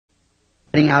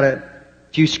Out a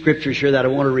few scriptures here that I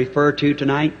want to refer to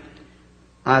tonight.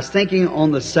 I was thinking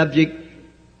on the subject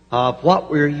of what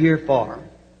we're here for.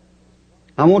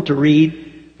 I want to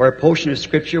read for a portion of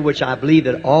scripture which I believe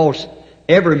that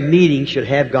every meeting should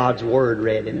have God's Word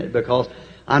read in it, because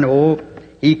I know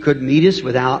He could meet us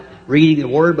without reading the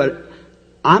Word, but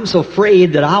I'm so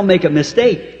afraid that I'll make a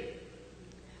mistake.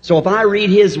 So if I read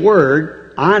His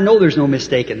Word, I know there's no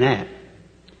mistake in that.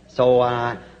 So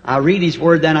I read His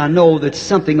Word, then I know that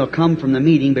something will come from the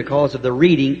meeting because of the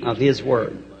reading of His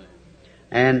Word.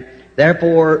 And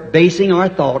therefore, basing our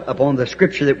thought upon the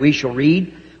Scripture that we shall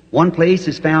read, one place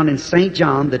is found in St.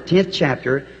 John, the 10th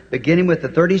chapter, beginning with the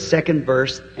 32nd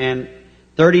verse and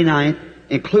 39th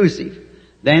inclusive.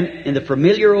 Then in the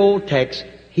familiar old text,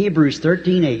 Hebrews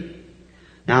 13:8.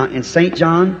 Now in St.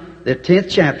 John, the 10th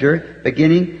chapter,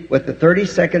 beginning with the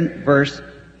 32nd verse,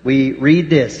 we read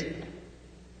this.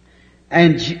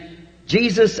 And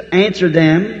Jesus answered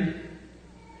them,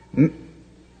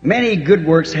 Many good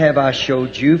works have I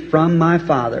showed you from my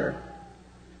Father.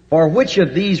 For which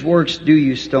of these works do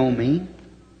you stone me?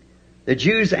 The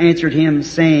Jews answered him,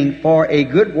 saying, For a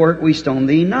good work we stone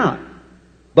thee not,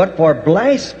 but for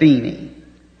blasphemy,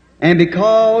 and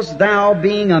because thou,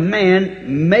 being a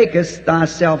man, makest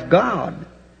thyself God.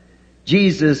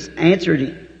 Jesus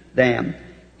answered them,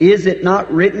 Is it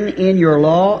not written in your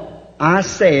law, I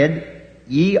said,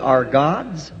 Ye are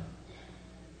gods?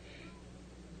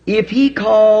 If He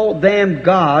call them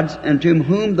gods unto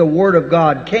whom the Word of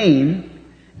God came,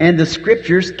 and the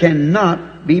Scriptures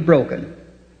cannot be broken.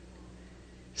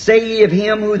 Say ye of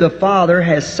Him who the Father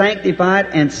has sanctified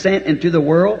and sent into the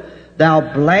world,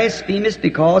 Thou blasphemest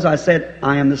because I said,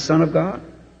 I am the Son of God?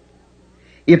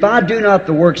 If I do not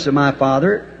the works of my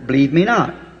Father, believe me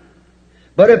not.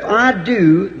 But if I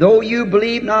do, though you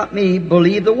believe not me,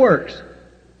 believe the works,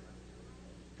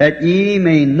 that ye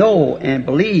may know and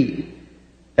believe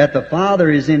that the Father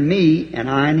is in me and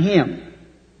I in Him.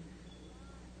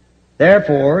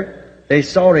 Therefore they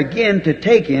sought again to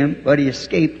take Him, but He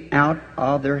escaped out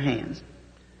of their hands.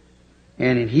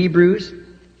 And in Hebrews,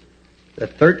 the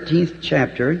 13th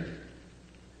chapter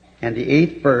and the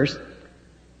 8th verse,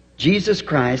 Jesus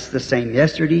Christ the same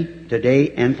yesterday,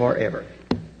 today, and forever.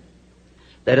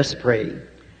 Let us pray.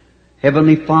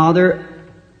 Heavenly Father,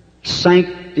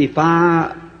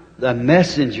 sanctify the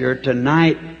messenger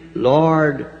tonight,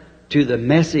 Lord, to the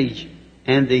message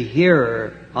and the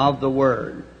hearer of the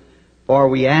Word. For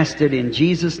we asked it in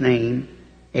Jesus' name,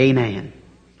 amen.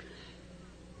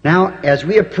 Now, as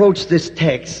we approach this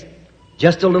text,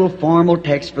 just a little formal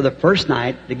text for the first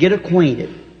night to get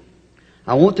acquainted,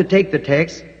 I want to take the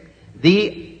text,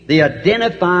 the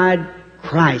identified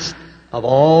Christ of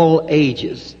all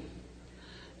ages.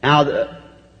 Now,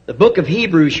 the book of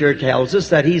Hebrews here tells us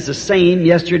that He's the same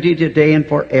yesterday, today, and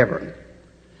forever.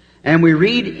 And we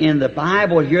read in the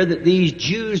Bible here that these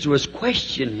Jews was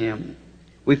questioning Him.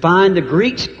 We find the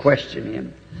Greeks question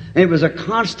Him. And it was a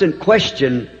constant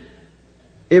question.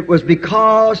 It was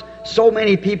because so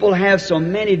many people have so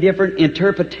many different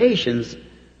interpretations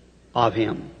of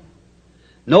Him.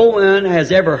 No one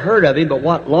has ever heard of Him but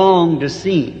what longed to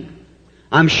see Him.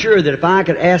 I'm sure that if I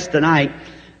could ask tonight,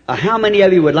 how many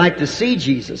of you would like to see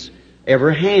Jesus?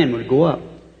 Every hand would go up.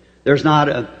 There's not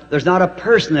a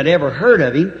person that ever heard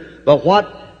of Him, but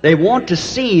what they want to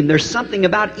see Him. There's something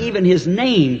about even His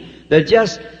name that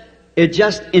it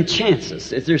just enchants us.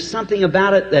 There's something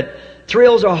about it that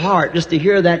thrills our heart just to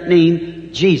hear that name,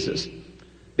 Jesus.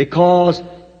 Because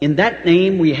in that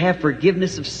name we have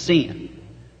forgiveness of sin.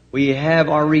 We have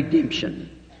our redemption.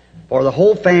 For the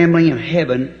whole family in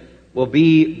heaven will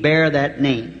bear that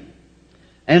name.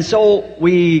 And so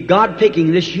God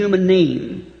picking this human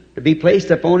name to be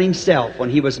placed upon Himself when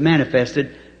He was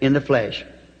manifested in the flesh.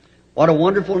 What a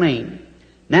wonderful name.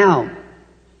 Now,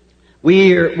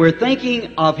 we're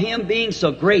thinking of Him being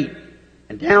so great.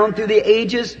 And down through the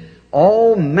ages,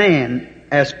 all man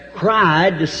has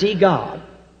cried to see God.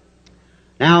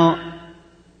 Now,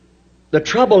 the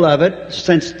trouble of it,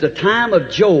 since the time of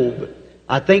Job,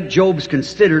 I think Job's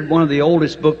considered one of the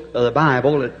oldest books of the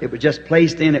Bible. It was just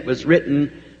placed in, it was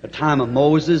written at the time of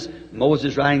Moses.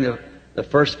 Moses writing the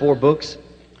first 4 books.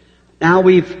 Now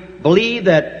we've believed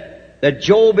that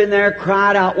Job in there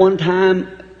cried out one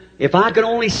time, if I could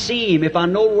only see him, if I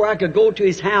know where I could go to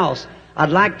his house, I'd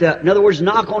like to, in other words,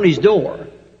 knock on his door.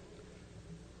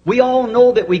 We all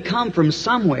know that we come from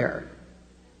somewhere.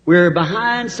 We're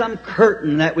behind some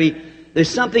curtain there's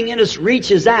something in us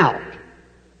reaches out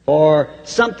for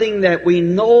something that we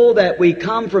know that we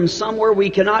come from somewhere. We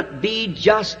cannot be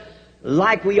just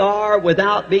like we are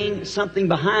without being something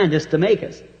behind us to make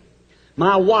us.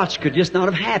 My watch could just not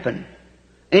have happened.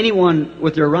 Anyone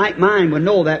with their right mind would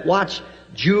know that watch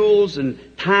jewels and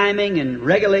timing and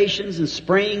regulations and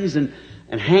springs and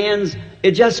hands,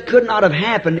 it just could not have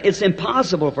happened. It's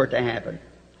impossible for it to happen.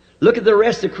 Look at the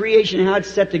rest of creation, how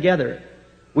it's set together.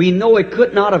 We know it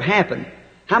could not have happened.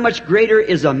 How much greater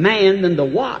is a man than the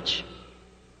watch?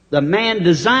 The man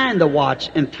designed the watch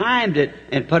and timed it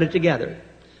and put it together.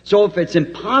 So if it's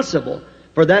impossible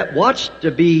for that watch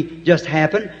to be just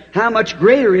happen, how much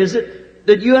greater is it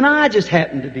that you and I just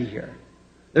happen to be here?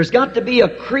 There's got to be a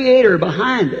creator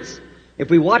behind us. If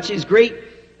we watch His great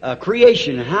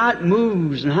creation, how it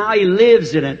moves and how He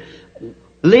lives in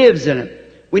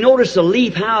it. We notice a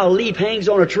leaf, how a leaf hangs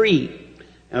on a tree.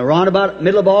 And around about the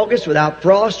middle of August, without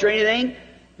frost or anything,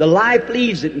 the life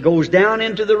leaves it and goes down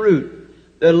into the root.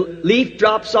 The leaf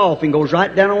drops off and goes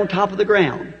right down on top of the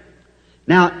ground.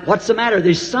 Now, what's the matter?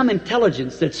 There's some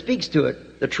intelligence that speaks to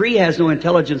it. The tree has no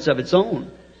intelligence of its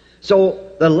own.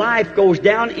 So the life goes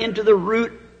down into the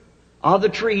root of the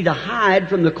tree to hide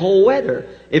from the cold weather.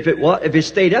 If it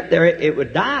stayed up there, it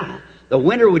would die. The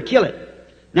winter would kill it.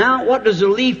 Now, what does the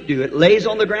leaf do? It lays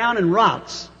on the ground and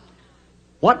rots.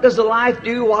 What does the life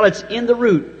do while it's in the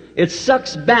root? It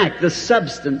sucks back the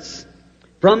substance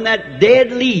from that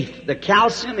dead leaf, the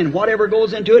calcium and whatever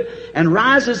goes into it, and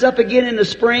rises up again in the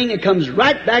spring and comes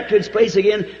right back to its place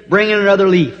again, bringing another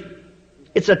leaf.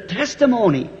 It's a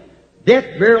testimony. Death,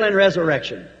 burial, and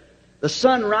resurrection. The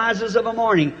sun rises of a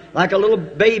morning like a little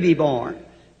baby born.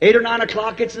 8 or 9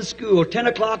 o'clock it's in school. 10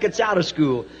 o'clock it's out of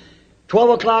school. 12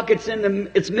 o'clock it's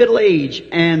in its middle age.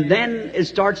 And then it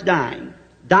starts dying.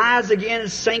 Dies again,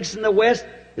 sinks in the west.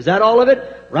 Is that all of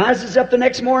it? Rises up the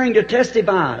next morning to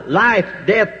testify. Life,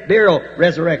 death, burial,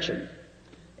 resurrection.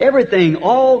 Everything,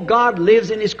 all God lives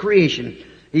in His creation.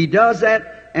 He does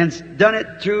that and done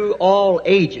it through all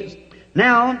ages.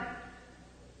 Now,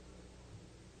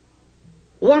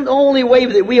 one only way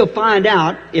that we'll find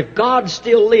out if God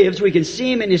still lives, we can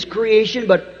see Him in His creation,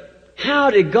 but how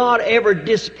did God ever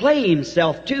display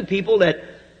Himself to people that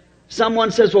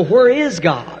someone says, well, where is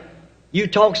God? You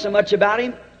talk so much about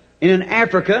Him. In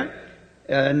Africa,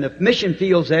 in the mission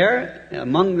fields there,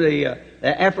 among the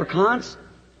Afrikaans,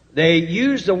 they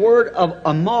use the word of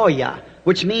Amaya,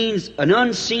 which means an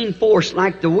unseen force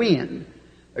like the wind.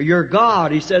 Your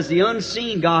God, he says, the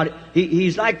unseen God,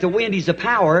 He's like the wind, He's a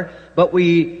power, but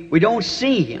we don't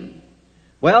see Him.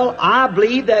 Well, I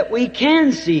believe that we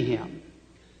can see Him,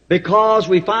 because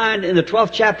we find in the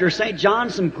 12th chapter of St. John,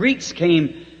 some Greeks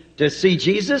came to see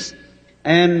Jesus,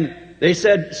 and they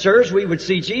said, sirs, we would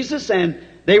see Jesus, and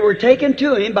they were taken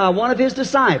to Him by one of His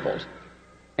disciples.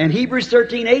 And Hebrews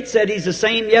 13:8 said He's the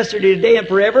same yesterday, today, and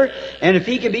forever. And if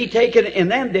He can be taken in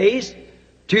them days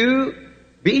to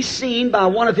be seen by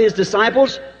one of His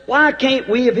disciples, why can't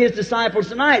we of His disciples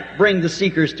tonight bring the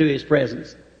seekers to His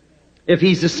presence? If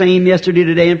He's the same yesterday,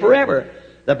 today, and forever.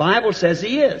 The Bible says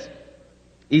He is.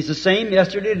 He's the same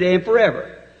yesterday, today, and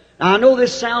forever. Now, I know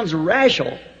this sounds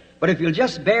rational, but if you'll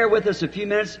just bear with us a few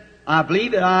minutes, I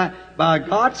believe that by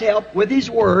God's help, with His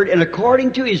Word, and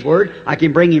according to His Word, I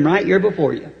can bring Him right here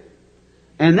before you.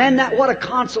 And then what a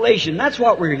consolation. That's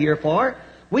what we're here for.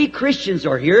 We Christians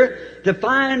are here to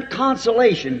find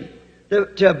consolation,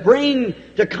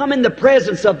 to come in the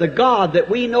presence of the God that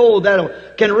we know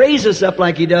that can raise us up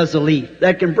like He does the leaf,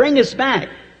 that can bring us back.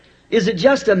 Is it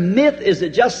just a myth? Is it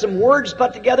just some words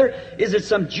put together? Is it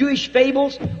some Jewish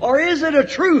fables? Or is it a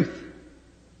truth?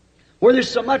 Where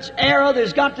there's so much error,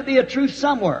 there's got to be a truth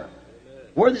somewhere.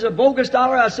 Where there's a bogus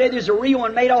dollar, I say there's a real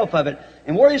one made off of it.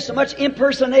 And where there's so much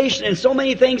impersonation and so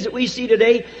many things that we see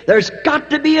today, there's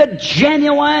got to be a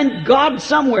genuine God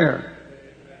somewhere.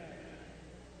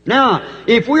 Now,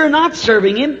 if we're not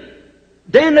serving Him,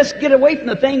 then let's get away from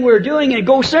the thing we're doing and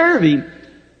go serve Him.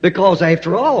 Because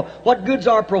after all, what good's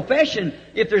our profession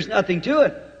if there's nothing to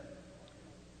it?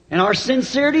 And our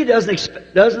sincerity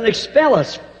doesn't expel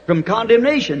us from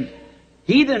condemnation.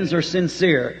 Heathens are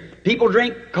sincere. People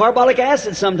drink carbolic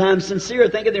acid sometimes sincere,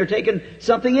 thinking they're taking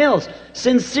something else.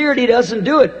 Sincerity doesn't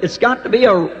do it. It's got to be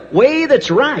a way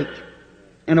that's right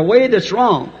and a way that's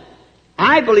wrong.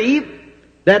 I believe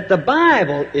that the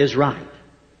Bible is right.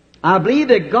 I believe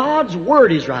that God's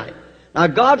Word is right. Now,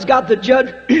 God's got to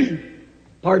judge,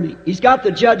 pardon me, He's got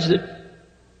to judge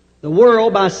the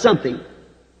world by something.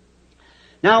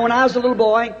 Now, when I was a little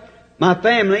boy, my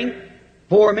family,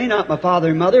 before me, not my father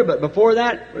and mother, but before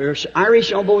that, we were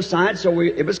Irish on both sides, so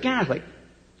it was Catholic.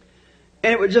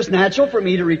 And it was just natural for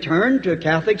me to return to a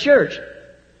Catholic church.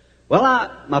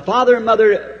 Well, my father and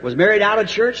mother was married out of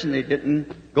church, and they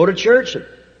didn't go to church.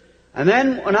 And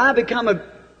then when I become of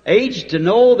age to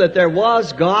know that there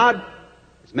was God,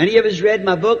 as many of us read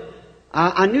my book,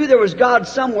 I knew there was God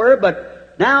somewhere, but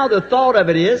now the thought of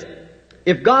it is,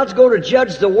 if God's going to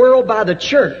judge the world by the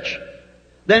church,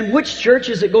 then which church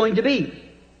is it going to be?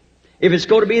 If it's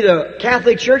going to be the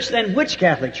Catholic Church, then which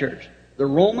Catholic Church? The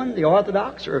Roman, the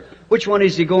Orthodox, or which one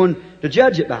is He going to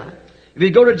judge it by? If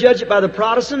He's going to judge it by the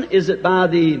Protestant, is it by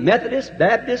the Methodist,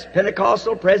 Baptist,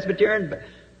 Pentecostal, Presbyterian?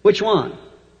 Which one?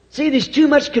 See, there's too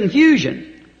much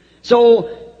confusion.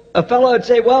 So a fellow would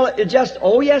say, well, it just,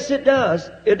 oh yes it does.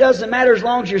 It doesn't matter as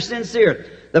long as you're sincere.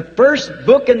 The first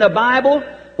book in the Bible,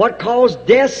 what caused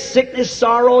death, sickness,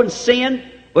 sorrow, and sin,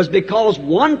 was because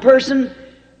one person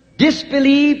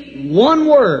disbelieved one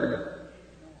word.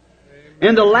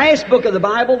 In the last book of the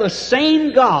Bible, the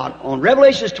same God, on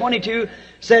Revelation 22,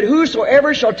 said,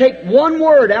 whosoever shall take one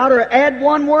word out or add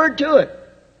one word to it,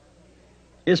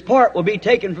 his part will be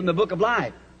taken from the book of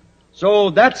life. So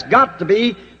that's got to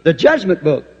be the judgment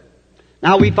book.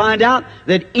 Now we find out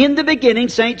that in the beginning,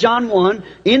 St. John 1,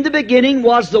 in the beginning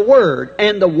was the Word,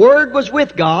 and the Word was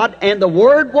with God, and the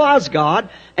Word was God,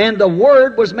 and the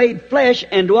Word was made flesh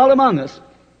and dwelt among us.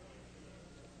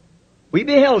 We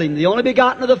beheld Him, the only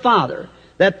begotten of the Father,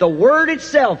 that the Word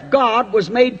itself, God, was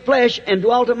made flesh and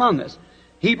dwelt among us.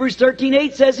 Hebrews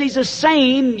 13:8 says He's the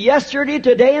same yesterday,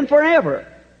 today, and forever.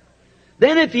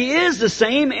 Then if He is the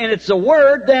same and it's the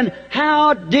Word, then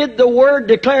how did the Word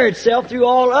declare itself through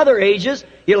all other ages?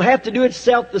 It'll have to do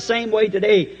itself the same way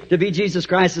today to be Jesus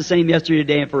Christ the same yesterday,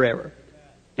 today, and forever.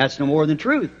 That's no more than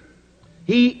truth.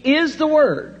 He is the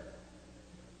Word.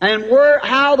 And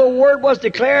how the Word was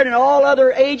declared in all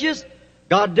other ages,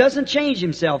 God doesn't change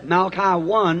Himself. Malachi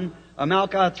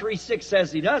 3:6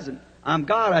 says He doesn't. I'm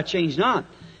God, I change not.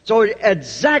 So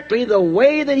exactly the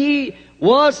way that He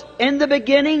was in the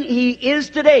beginning, He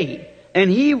is today. And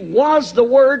He was the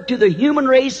Word to the human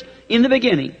race in the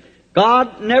beginning.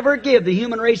 God never gave the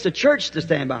human race a church to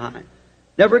stand behind.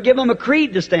 Never give them a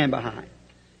creed to stand behind.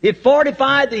 He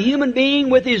fortified the human being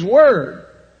with His Word.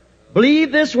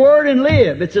 Believe this Word and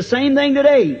live. It's the same thing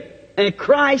today. And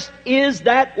Christ is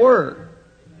that Word.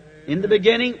 In the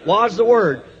beginning was the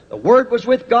Word. The Word was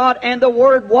with God, and the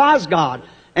Word was God.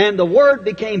 And the Word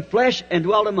became flesh and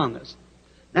dwelt among us.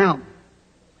 Now,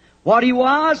 what He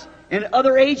was in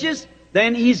other ages,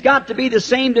 then He's got to be the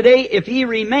same today if He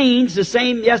remains the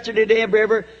same yesterday, today, and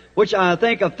forever, which I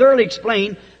think I've thoroughly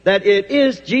explained, that it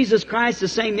is Jesus Christ the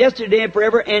same yesterday, and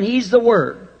forever, and He's the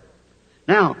Word.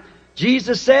 Now,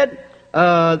 Jesus said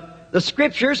the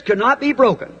Scriptures could not be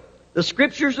broken. The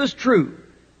Scriptures was true.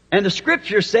 And the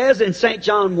Scripture says in St.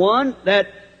 John 1 that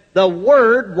the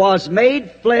Word was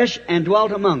made flesh and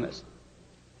dwelt among us.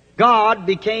 God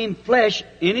became flesh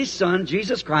in His Son,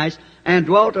 Jesus Christ, and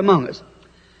dwelt among us.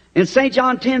 In St.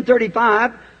 John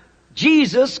 10:35,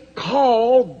 Jesus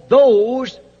called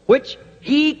those which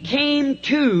He came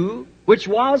to, which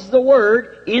was the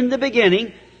Word in the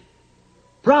beginning,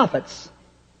 prophets.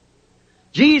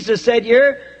 Jesus said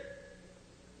here,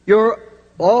 your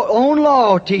own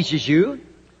law teaches you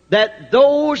that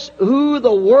those who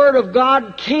the Word of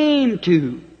God came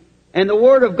to, and the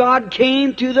Word of God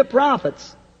came to the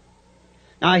prophets.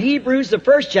 Now Hebrews, the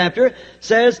first chapter,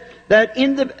 says that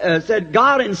said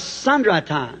God in sundry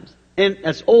times, and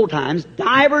that's old times,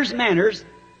 divers manners,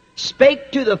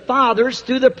 spake to the fathers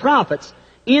through the prophets,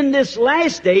 in this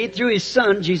last day through His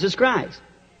Son, Jesus Christ.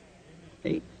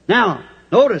 See? Now,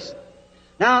 notice.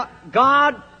 Now,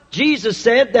 Jesus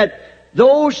said that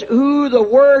those who the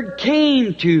Word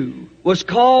came to was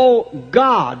called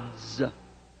gods.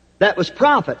 That was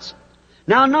prophets.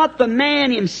 Now, not the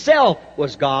man himself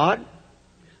was God.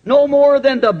 No more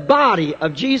than the body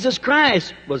of Jesus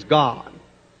Christ was God.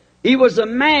 He was a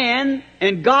man,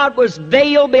 and God was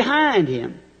veiled behind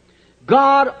Him.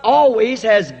 God always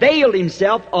has veiled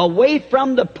Himself away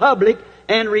from the public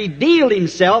and revealed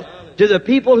Himself to the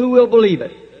people who will believe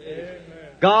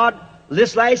it. God,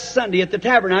 this last Sunday at the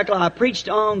Tabernacle, I preached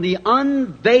on the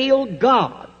unveiled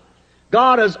God.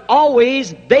 God has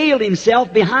always veiled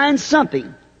Himself behind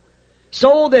something,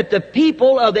 so that the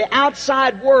people of the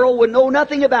outside world would know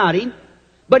nothing about Him,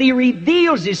 but He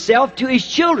reveals Himself to His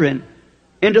children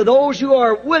and to those who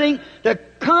are willing to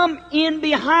come in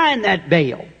behind that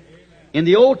veil. In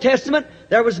the Old Testament,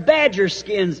 there was badger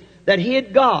skins that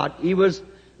hid God. He was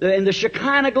in the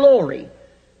Shekinah glory.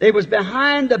 They was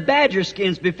behind the badger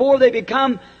skins. Before they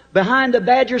become behind the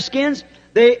badger skins,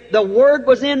 the Word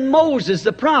was in Moses,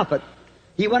 the prophet.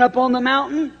 He went up on the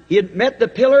mountain. He had met the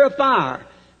pillar of fire,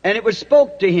 and it was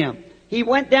spoke to him. He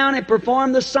went down and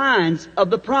performed the signs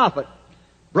of the prophet,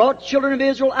 brought children of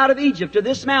Israel out of Egypt to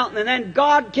this mountain, and then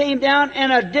God came down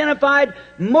and identified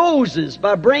Moses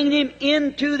by bringing him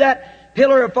into that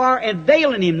pillar of fire and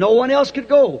veiling him. No one else could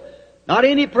go. Not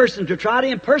any person to try to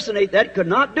impersonate that could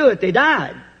not do it. They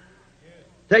died.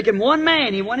 Taking one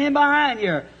man, he went in behind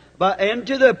here, but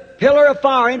into the pillar of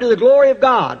fire, into the glory of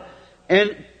God,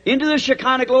 and into the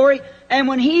Shekinah glory. And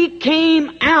when he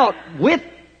came out with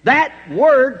that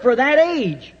word for that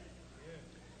age,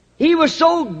 he was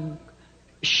so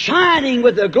shining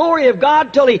with the glory of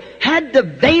God till he had to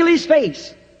veil his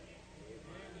face.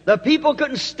 The people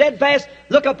couldn't steadfast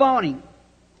look upon him.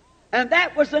 And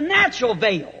that was the natural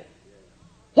veil.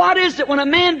 What is it when a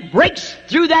man breaks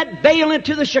through that veil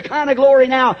into the Shekinah glory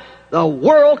now? The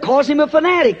world calls him a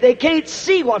fanatic. They can't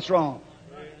see what's wrong.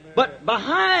 But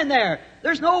behind there,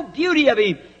 there's no beauty of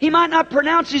him. He might not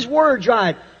pronounce his words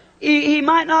right. He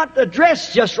might not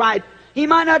dress just right. He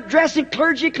might not dress in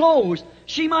clergy clothes.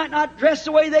 She might not dress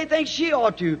the way they think she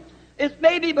ought to. It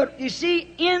may be, but you see,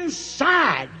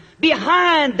 inside,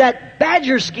 behind that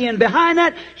badger skin, behind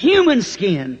that human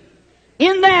skin,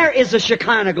 in there is the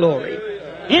Shekinah glory.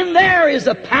 In there is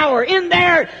the power. In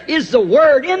there is the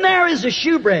Word. In there is the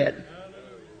shewbread.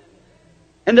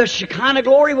 And the Shekinah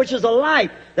glory, which is a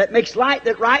light that makes light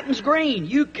that ripens grain.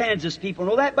 You Kansas people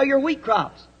know that by your wheat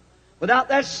crops. Without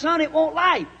that sun, it won't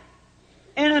light.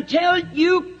 And until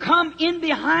you come in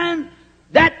behind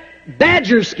that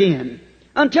badger skin,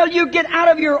 until you get out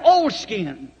of your old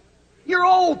skin, your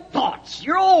old thoughts,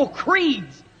 your old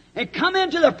creeds, and come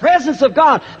into the presence of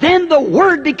God, then the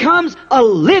Word becomes a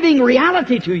living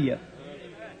reality to you.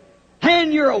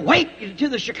 And you're awake to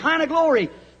the Shekinah glory.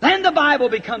 Then the Bible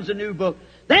becomes a new book.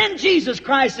 Then Jesus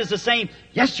Christ is the same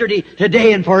yesterday,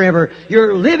 today, and forever.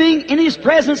 You're living in His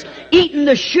presence, eating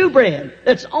the shewbread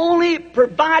that's only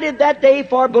provided that day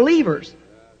for believers.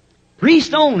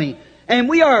 Priest only. And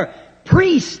we are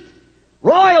priests,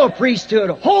 royal priesthood,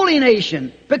 holy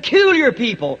nation, peculiar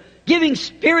people, giving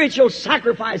spiritual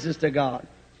sacrifices to God.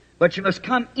 But you must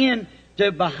come in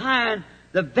to behind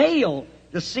the veil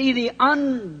to see the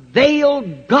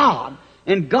unveiled God.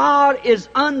 And God is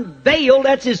unveiled.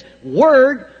 That's His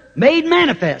Word made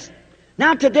manifest.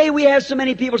 Now today we have so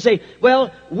many people say,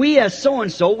 well, we as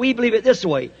so-and-so, we believe it this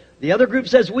way. The other group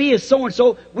says, we as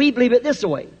so-and-so, we believe it this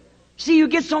way. See, you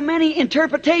get so many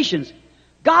interpretations.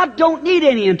 God don't need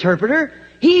any interpreter.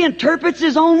 He interprets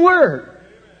His own Word.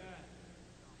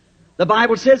 The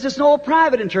Bible says it's no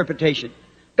private interpretation.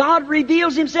 God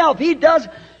reveals Himself. He does.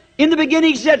 In the beginning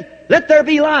He said, let there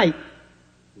be light.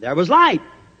 There was light.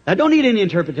 That don't need any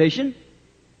interpretation.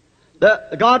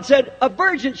 God said, a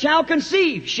virgin shall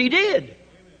conceive. She did.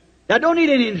 That don't need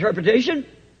any interpretation.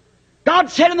 God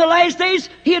said in the last days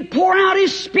He'd pour out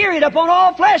His Spirit upon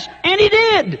all flesh. And He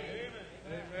did.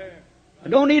 I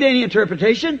don't need any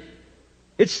interpretation.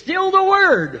 It's still the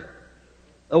Word.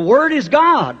 The Word is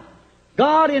God.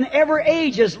 God in every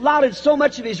age has lauded so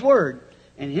much of His Word.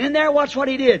 And in there, watch what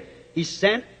He did. He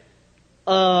sent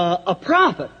a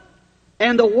prophet.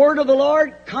 And the Word of the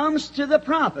Lord comes to the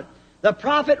prophet. The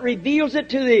prophet reveals it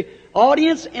to the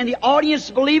audience, and the audience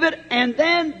believe it, and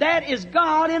then that is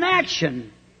God in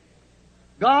action.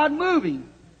 God moving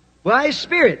by His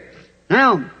Spirit.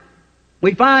 Now,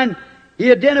 we find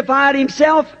He identified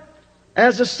Himself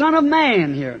as the Son of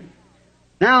Man here.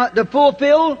 Now, to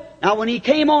fulfill, when He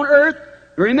came on earth,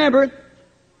 remember,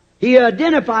 He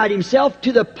identified Himself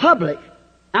to the public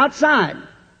outside.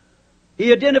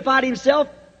 He identified Himself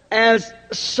as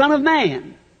Son of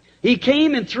Man. He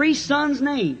came in three sons'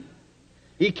 names.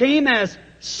 He came as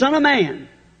Son of Man,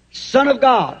 Son of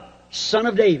God, Son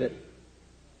of David.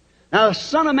 Now, the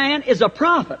Son of Man is a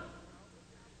prophet.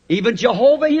 Even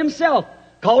Jehovah Himself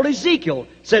called Ezekiel,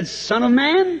 said, Son of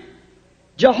Man.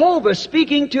 Jehovah,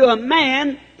 speaking to a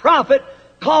man, prophet,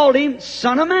 called Him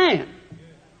Son of Man.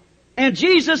 And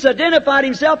Jesus identified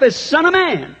Himself as Son of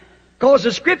Man, because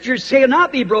the Scriptures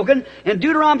cannot be broken. In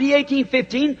Deuteronomy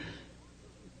 18:15,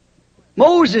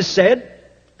 Moses said,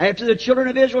 after the children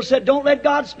of Israel said, don't let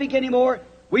God speak anymore,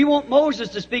 we want Moses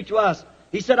to speak to us.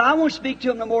 He said, I won't speak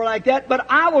to him no more like that, but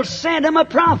I will send him a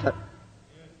prophet.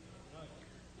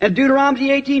 In Deuteronomy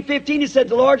 18:15, He said,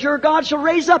 the Lord your God shall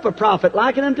raise up a prophet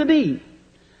like unto me.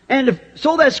 And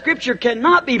so that Scripture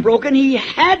cannot be broken, He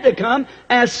had to come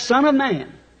as Son of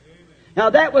Man. Now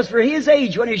that was for His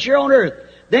age when He's here on earth.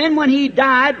 Then when He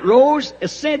died, rose,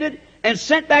 ascended, and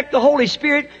sent back the Holy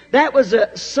Spirit, that was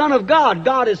the Son of God.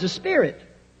 God is the Spirit.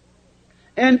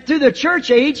 And through the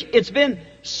church age, it's been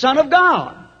Son of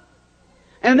God.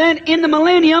 And then in the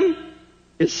millennium,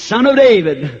 it's Son of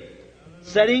David,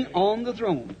 sitting on the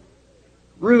throne,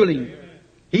 ruling.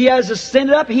 He has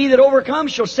ascended up. He that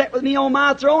overcomes shall sit with me on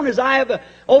my throne, as I have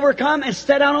overcome and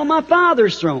sat down on my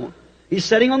Father's throne. He's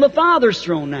sitting on the Father's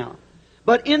throne now.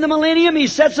 But in the millennium, He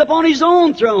sits upon His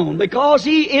own throne, because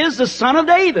He is the Son of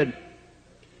David.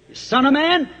 Son of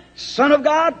man, Son of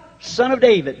God, Son of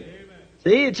David.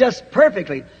 See, it's just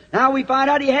perfectly. Now we find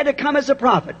out He had to come as a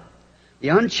prophet. The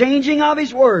unchanging of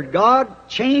His Word. God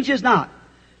changes not.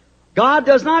 God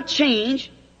does not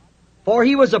change, for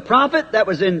He was a prophet that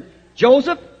was in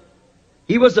Joseph.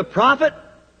 He was a prophet.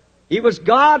 He was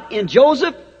God in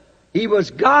Joseph. He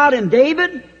was God in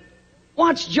David.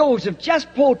 Watch Joseph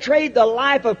just portrayed the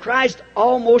life of Christ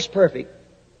almost perfect.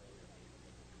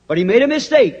 But he made a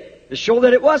mistake to show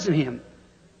that it wasn't him.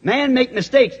 Man make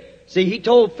mistakes. See, he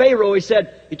told Pharaoh,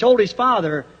 he told his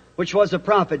father, which was a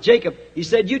prophet, Jacob, he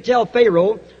said, you tell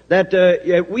Pharaoh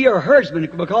that we are herdsmen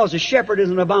because a shepherd is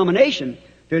an abomination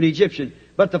to an Egyptian.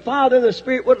 But the father, the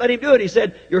spirit, wouldn't let him do it. He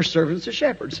said, your servants are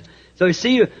shepherds. So you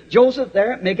see Joseph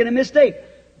there making a mistake.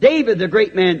 David, the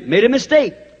great man, made a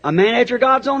mistake. A man after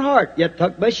God's own heart, yet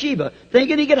took Bathsheba,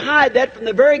 thinking he could hide that from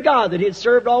the very God that he had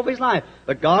served all of his life.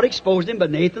 But God exposed him by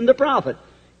Nathan the prophet.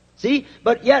 See?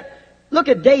 But yet, look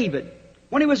at David.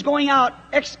 When he was going out,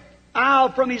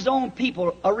 exiled from his own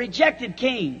people, a rejected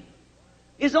king.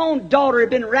 His own daughter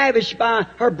had been ravished by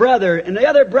her brother, and the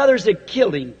other brothers had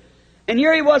killed him. And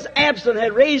here he was, Absalom,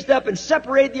 had raised up and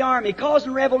separated the army,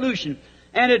 causing revolution.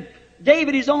 And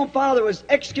David, his own father, was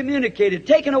excommunicated,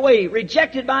 taken away,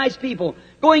 rejected by his people,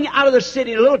 going out of the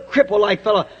city, a little cripple-like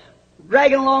fellow,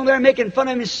 dragging along there, making fun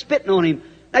of him and spitting on him.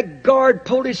 That guard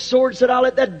pulled his sword, said, I'll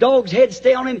let that dog's head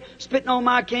stay on him, spitting on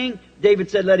my king.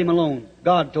 David said, let him alone.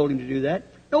 God told him to do that.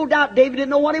 No doubt David didn't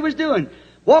know what he was doing.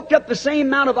 Walked up the same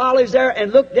Mount of Olives there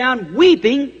and looked down,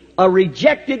 weeping, a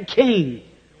rejected king.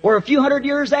 Or a few hundred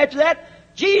years after that,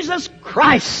 Jesus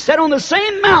Christ sat on the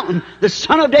same mountain, the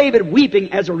Son of David,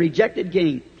 weeping as a rejected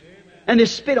king. And they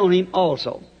spit on him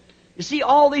also. You see,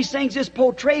 all these things just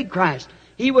portrayed Christ.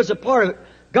 He was a part of it.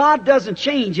 God doesn't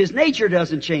change. His nature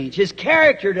doesn't change. His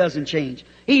character doesn't change.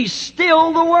 He's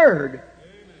still the Word.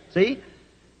 See?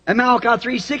 And Malachi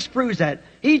 3:6 proves that.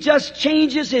 He just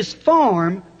changes His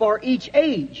form for each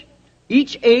age.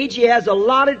 Each age He has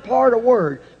allotted part of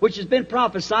Word, which has been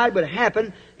prophesied would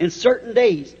happen in certain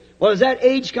days. Well, as that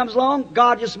age comes along,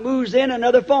 God just moves in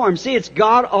another form. See, it's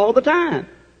God all the time.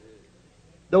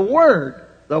 The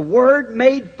Word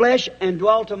made flesh and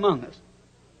dwelt among us.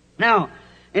 Now,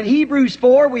 in Hebrews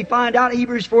 4, we find out,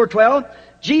 Hebrews 4:12,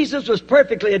 Jesus was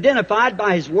perfectly identified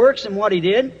by His works and what He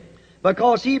did,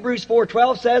 because Hebrews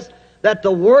 4:12 says that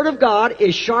the Word of God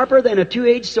is sharper than a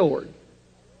two-edged sword.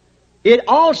 It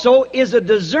also is a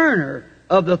discerner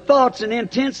of the thoughts and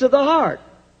intents of the heart.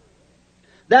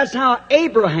 That's how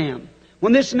Abraham,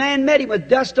 when this man met him with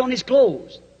dust on his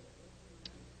clothes,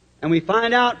 and we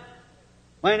find out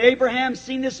when Abraham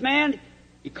seen this man,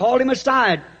 he called him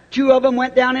aside. Two of them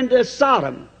went down into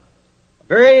Sodom. A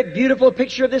very beautiful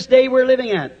picture of this day we're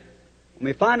living at. When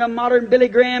we find a modern Billy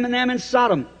Graham and them in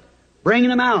Sodom, bringing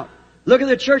them out. Look at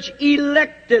the church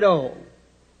elected,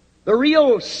 the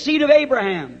real seed of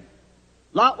Abraham.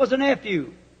 Lot was a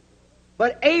nephew.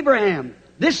 But Abraham,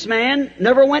 this man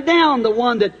never went down, the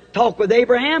one that talked with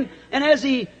Abraham. And as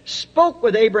he spoke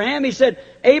with Abraham, he said,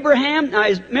 Abraham, now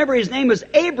remember his name was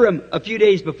Abram a few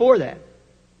days before that.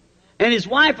 And his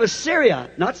wife was Sarah,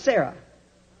 not Sarah.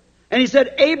 And he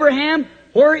said, Abraham,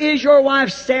 where is your wife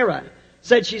Sarah?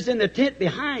 Said, she's in the tent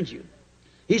behind you.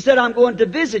 He said, I'm going to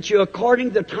visit you according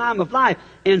to the time of life.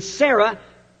 And Sarah,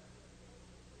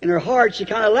 in her heart, she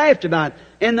kind of laughed about it.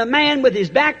 And the man with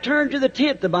his back turned to the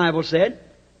tent, the Bible said,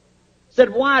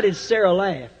 why did Sarah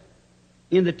laugh?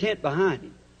 In the tent behind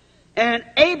him. And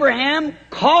Abraham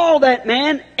called that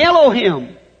man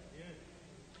Elohim.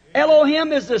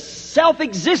 Elohim is the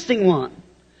self-existing one.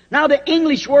 Now the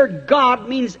English word God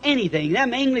means anything.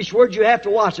 Them English words, you have to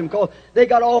watch them because they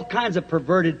got all kinds of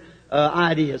perverted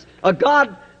ideas. A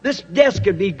God, this desk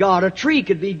could be God, a tree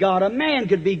could be God, a man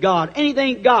could be God,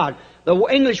 anything God. The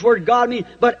English word God means,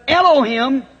 but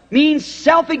Elohim means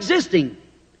self-existing.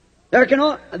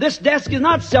 This desk is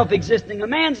not self-existing. A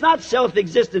man's not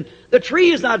self-existent. The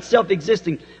tree is not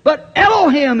self-existing. But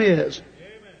Elohim is.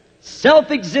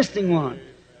 Self-existing one.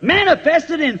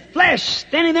 Manifested in flesh,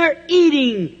 standing there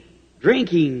eating,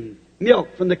 drinking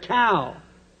milk from the cow,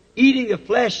 eating the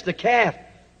flesh, the calf,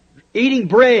 eating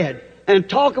bread, and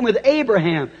talking with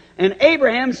Abraham. And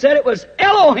Abraham said it was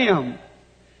Elohim.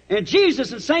 And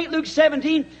Jesus in St. Luke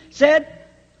 17 said,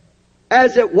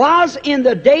 as it was in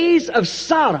the days of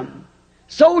Sodom,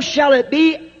 so shall it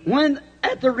be when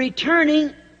at the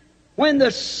returning, when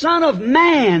the Son of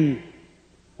Man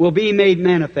will be made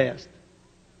manifest.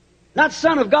 Not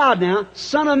Son of God now,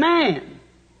 Son of Man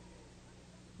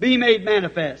be made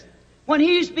manifest. When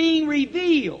He's being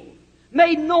revealed,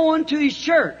 made known to His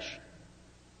church,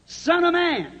 Son of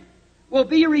Man will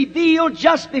be revealed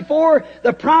just before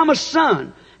the promised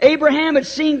Son. Abraham had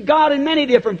seen God in many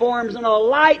different forms, in a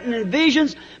light and in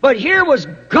visions, but here was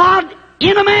God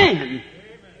in a man.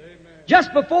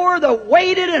 Just before the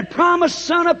waited and promised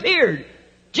Son appeared,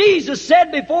 Jesus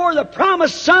said before the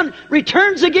promised Son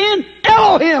returns again,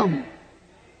 Elohim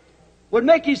would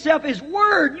make Himself His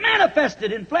Word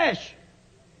manifested in flesh.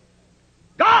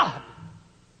 God.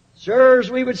 Sure as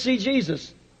we would see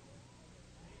Jesus.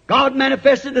 God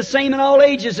manifested the same in all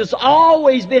ages. It's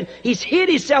always been. He's hid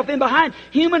Himself in behind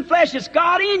human flesh. It's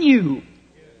God in you.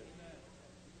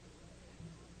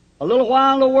 A little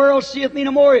while the world seeth me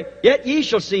no more, yet ye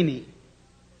shall see me.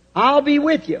 I'll be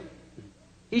with you.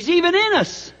 He's even in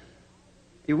us.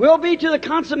 He will be to the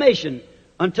consummation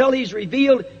until He's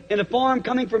revealed in a form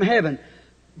coming from heaven.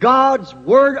 God's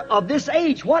Word of this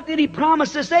age. What did He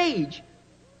promise this age?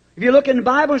 If you look in the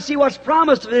Bible and see what's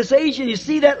promised for this age and you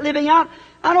see that living out,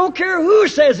 I don't care who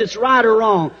says it's right or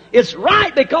wrong. It's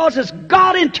right because it's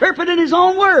God interpreting His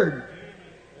own Word.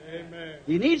 Amen.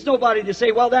 He needs nobody to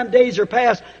say, well, them days are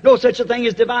past. No such a thing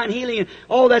as divine healing. And,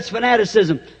 oh, that's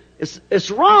fanaticism. It's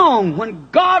wrong. When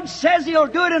God says He'll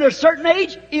do it in a certain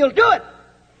age, He'll do it.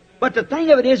 But the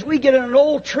thing of it is, we get in an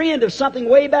old trend of something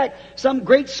way back, some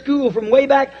great school from way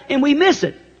back, and we miss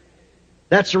it.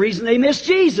 That's the reason they missed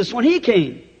Jesus when He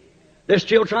came. They're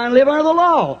still trying to live under the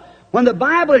law. When the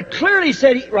Bible had clearly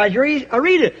said, right here, I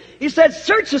read it. He said,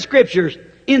 search the Scriptures.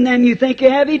 In them you think you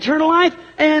have eternal life,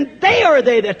 and they are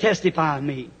they that testify of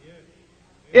me.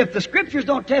 If the Scriptures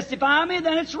don't testify of me,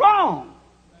 then it's wrong.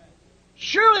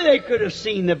 Surely they could have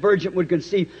seen the virgin would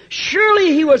conceive.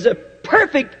 Surely He was a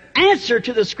perfect answer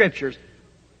to the Scriptures.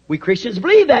 We Christians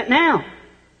believe that now.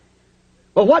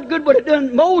 But what good would it have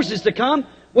done Moses to come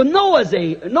with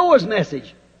Noah's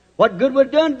message? What good would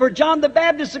it have done for John the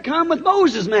Baptist to come with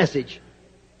Moses' message?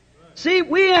 See,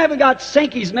 we haven't got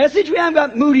Sankey's message. We haven't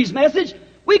got Moody's message.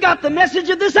 We got the message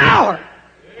of this hour.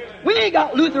 We ain't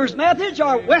got Luther's message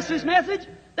or Wesley's message.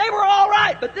 They were all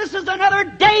right, but this is another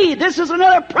day. This is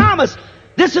another promise.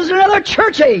 This is another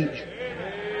church age.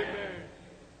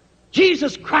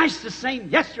 Jesus Christ the same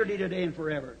yesterday, today, and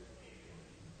forever.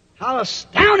 How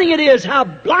astounding it is how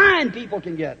blind people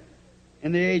can get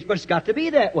in the age, but it's got to be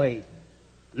that way.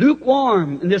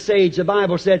 Lukewarm in this age, the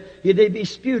Bible said, they'd be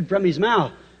spewed from His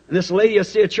mouth. And this lady will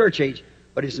see a church age.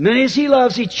 But as many as He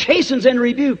loves, He chastens and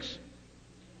rebukes.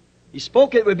 He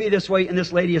spoke it would be this way, and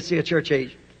this lady will see a church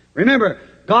age. Remember,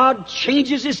 God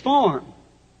changes His form.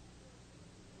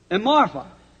 And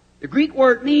Martha, the Greek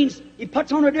word means He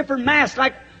puts on a different mask,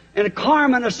 like in a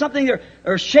Carmen or something,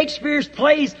 or Shakespeare's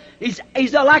plays. He's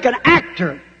like an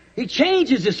actor. He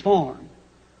changes His form.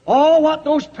 All what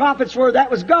those prophets were, that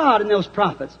was God in those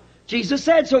prophets. Jesus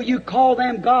said, so you call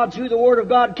them gods who the Word of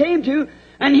God came to,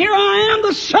 and here I am,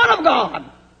 the Son of God.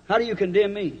 How do you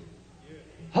condemn me?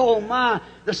 Oh my,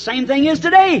 the same thing is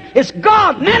today. It's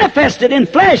God manifested in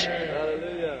flesh.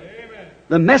 Hallelujah.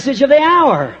 The message of the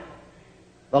hour.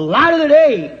 The light of the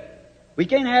day. We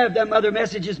can't have them other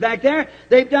messages back there.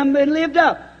 They've been lived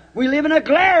up. We live in a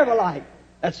glare of a light.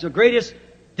 That's the greatest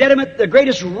detriment, the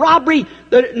greatest robbery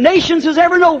the nations has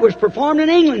ever known was performed in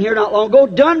England here not long ago,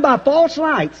 done by false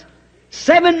lights.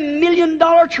 $7 million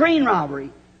train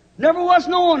robbery. Never was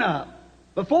known of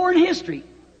before in history.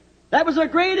 That was a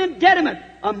great indictment,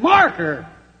 a marker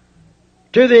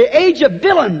to the age of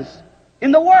villains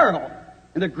in the world.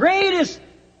 And the greatest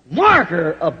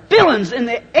marker of villains in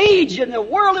the age and the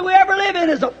world that we ever live in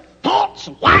is a false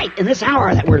light in this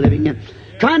hour that we're living in.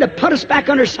 Trying to put us back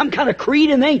under some kind of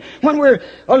creed and thing when we're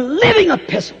living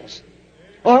epistles.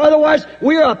 Or otherwise,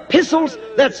 we're epistles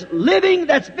that's living,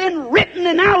 that's been written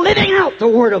and now living out the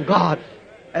Word of God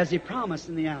as He promised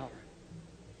in the hour.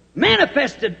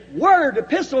 Manifested Word,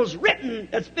 epistles written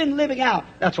that's been living out.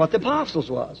 That's what the apostles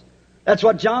was. That's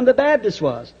what John the Baptist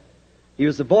was. He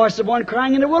was the voice of one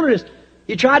crying in the wilderness.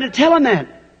 He tried to tell him that.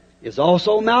 It's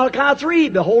also Malachi 3.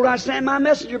 Behold, I send my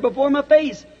messenger before my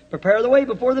face. Prepare the way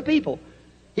before the people.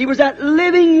 He was that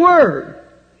living Word.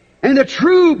 And the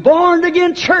true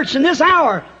born-again church in this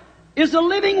hour is the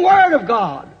living Word of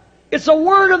God. It's the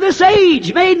Word of this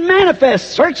age made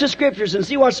manifest. Search the Scriptures and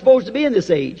see what's supposed to be in this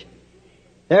age.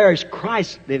 There is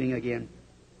Christ living again.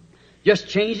 Just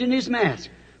changing His mask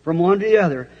from one to the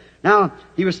other. Now,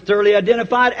 He was thoroughly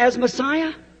identified as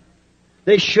Messiah.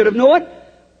 They should have known it.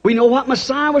 We know what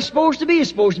Messiah was supposed to be. He's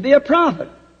supposed to be a prophet.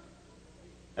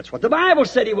 That's what the Bible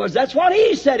said He was. That's what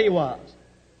He said He was.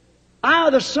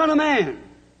 I, the Son of Man.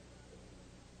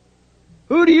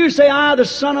 Who do you say I, the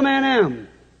Son of Man, am?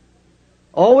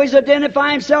 Always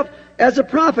identify Himself as a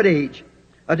prophet age.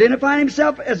 Identifying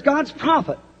Himself as God's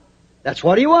prophet. That's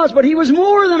what He was, but He was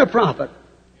more than a prophet.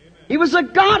 He was a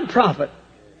God prophet.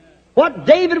 What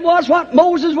David was, what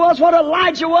Moses was, what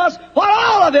Elijah was, what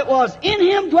all of it was. In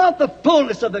Him dwelt the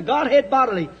fullness of the Godhead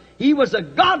bodily. He was a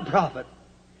God prophet.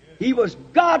 He was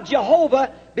God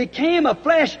Jehovah, became a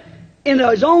flesh in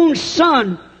His own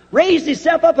Son, raised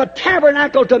Himself up a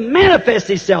tabernacle to manifest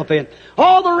Himself in.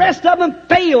 All the rest of them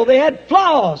failed. They had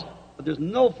flaws. But there's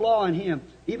no flaw in Him.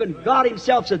 Even God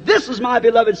Himself said, "This is my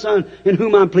beloved Son, in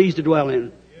whom I'm pleased to dwell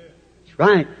in." That's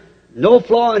right. No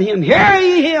flaw in Him. Hear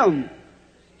ye Him.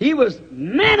 He was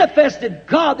manifested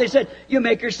God. They said, "You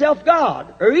make yourself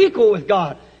God, or equal with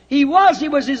God." He was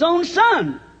His own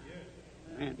Son.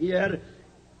 And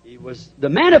He was the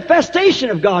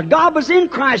manifestation of God. God was in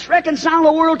Christ, reconciling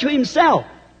the world to Himself.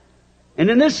 And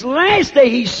in this last day,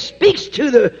 He speaks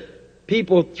to the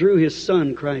people through His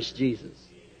Son, Christ Jesus.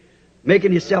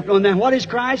 Making Himself known. Then what is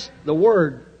Christ? The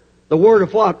Word. The Word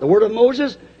of what? The Word of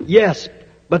Moses? Yes.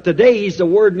 But today He's the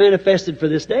Word manifested for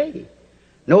this day.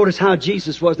 Notice how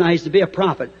Jesus was. Now, He's to be a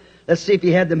prophet. Let's see if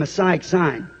He had the Messiah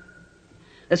sign.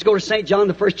 Let's go to St. John,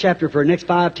 the first chapter, for the next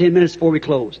 5-10 minutes before we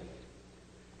close.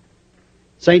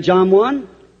 St. John 1,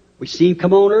 we see Him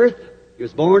come on earth. He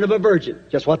was born of a virgin.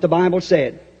 Just what the Bible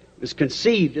said. He was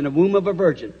conceived in the womb of a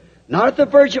virgin. Not that the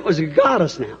virgin was a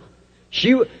goddess now.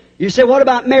 You say, what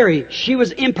about Mary? She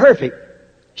was imperfect.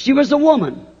 She was a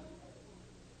woman.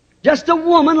 Just a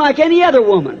woman like any other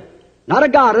woman. Not a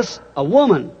goddess, a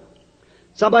woman.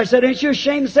 Somebody said, "Ain't you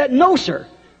ashamed of that?" No, sir.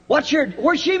 Where'd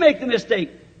she make the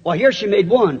mistake? Well, here she made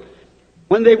one.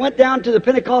 When they went down to the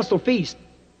Pentecostal feast,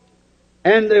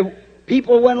 and the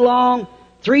people went along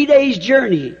 3 days'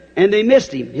 journey, and they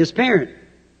missed Him, His parent.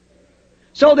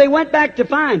 So they went back to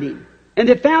find Him, and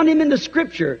they found Him in the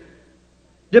Scripture,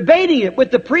 debating it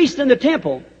with the priest in the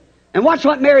temple. And watch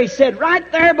what Mary said right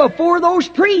there before those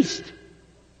priests,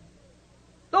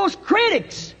 those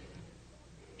critics.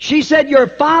 She said, "Your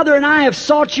father and I have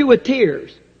sought you with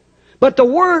tears." But the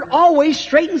Word always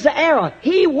straightens the error.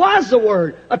 He was the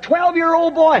Word, a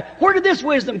 12-year-old boy. Where did this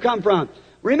wisdom come from?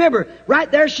 Remember,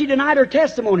 right there she denied her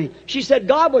testimony. She said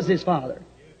God was his father.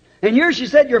 And here she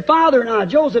said, "Your father and I,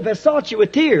 Joseph, have sought you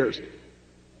with tears."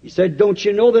 He said, "Don't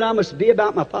you know that I must be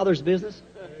about my father's business?"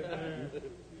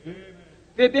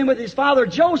 If he had been with his father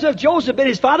Joseph, and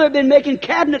his father had been making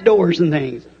cabinet doors and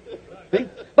things.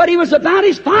 But he was about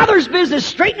his father's business,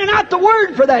 straightening out the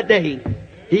Word for that day.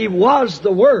 He was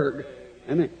the Word.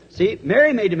 Amen. See,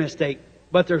 Mary made a mistake,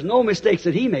 but there's no mistakes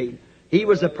that He made. He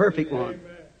was the perfect one.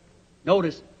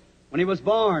 Notice, when He was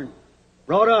born,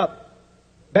 brought up,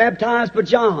 baptized by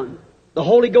John, the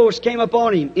Holy Ghost came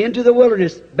upon Him into the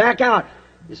wilderness, back out.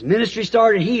 His ministry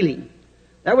started healing.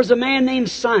 There was a man named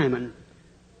Simon,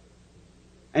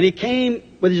 and he came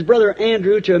with his brother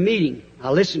Andrew to a meeting.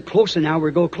 Now listen closely now.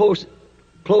 We're going to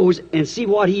close and see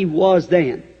what he was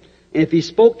then. And if he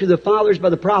spoke to the fathers by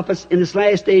the prophets in this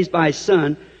last days by His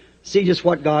Son, see just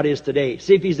what God is today.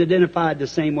 See if He's identified the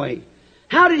same way.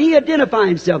 How did He identify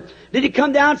Himself? Did He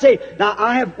come down and say, "Now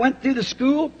I have went through the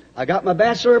school, I got my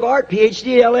Bachelor of Art,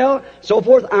 PhD, LL, so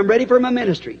forth, I'm ready for my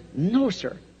ministry"? No,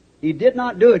 sir. He did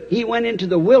not do it. He went into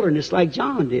the wilderness like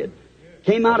John did.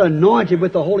 Came out anointed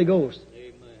with the Holy Ghost.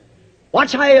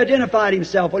 Watch how He identified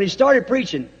Himself. When He started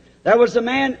preaching, there was a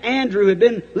man, Andrew, who had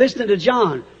been listening to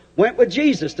John, went with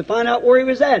Jesus to find out where he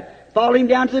was at. Followed Him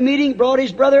down to the meeting, brought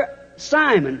his brother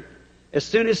Simon. As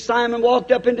soon as Simon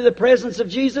walked up into the presence of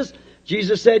Jesus,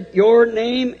 Jesus said, "Your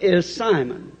name is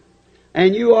Simon,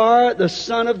 and you are the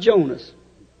son of Jonas."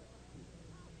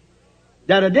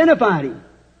 That identified him.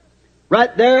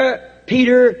 Right there,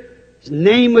 Peter, his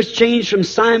name was changed from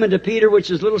Simon to Peter,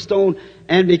 which is little stone,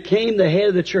 and became the head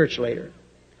of the church later.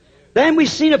 Then we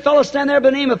seen a fellow stand there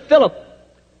by the name of Philip.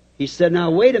 He said,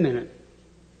 "Now wait a minute.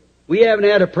 We haven't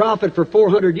had a prophet for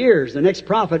 400 years. The next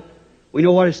prophet, we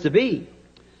know what it's to be."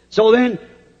 So then,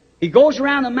 he goes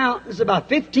around the mountains about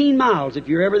 15 miles, if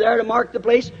you're ever there to mark the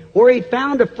place, where he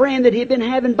found a friend that he'd been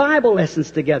having Bible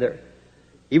lessons together.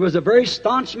 He was a very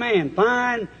staunch man,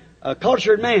 fine,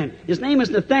 cultured man. His name is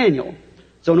Nathaniel.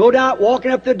 So no doubt,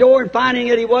 walking up the door and finding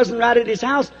that he wasn't right at his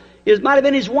house, it might have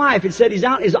been his wife. It said he's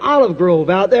out in his olive grove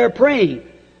out there praying.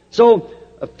 So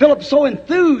Philip, so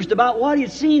enthused about what he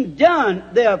had seen done,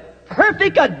 the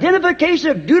perfect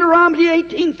identification of Deuteronomy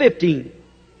 18:15.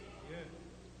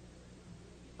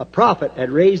 A prophet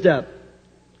had raised up.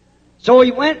 So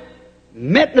he went,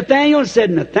 met Nathaniel and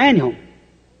said, "Nathaniel,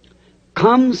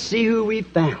 come see who we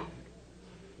found."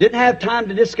 Didn't have time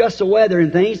to discuss the weather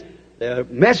and things. The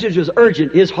message was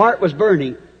urgent. His heart was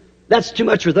burning. That's too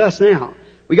much with us now.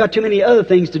 We got too many other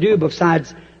things to do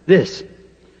besides this.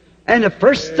 And the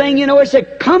first thing you know, he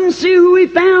said, "Come see who we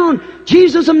found.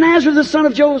 Jesus of Nazareth, the son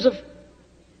of Joseph."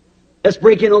 Let's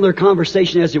break in on their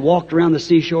conversation as they walked around the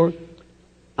seashore.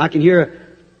 I can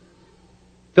hear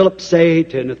Philip say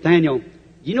to Nathaniel,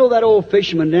 you know that old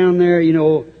fisherman down there, you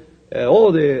know, the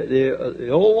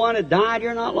old one that died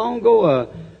here not long ago,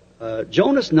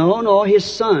 Jonas? No, his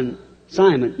son,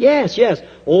 Simon. Yes.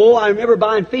 Oh, I remember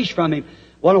buying fish from him.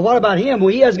 Well, what about him? Well,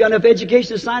 he hasn't got enough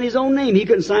education to sign his own name. He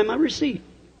couldn't sign my receipt.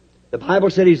 The Bible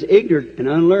said he's ignorant and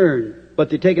unlearned, but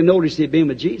they take a notice he'd been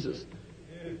with Jesus.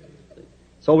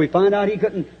 So we find out he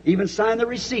couldn't even sign the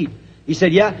receipt. He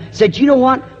said, said, you know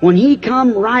what? When he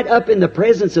come right up in the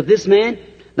presence of this man,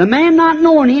 the man not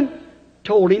knowing him,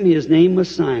 told him his name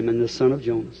was Simon, the son of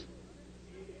Jonas.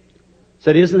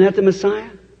 Said, isn't that the Messiah?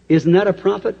 Isn't that a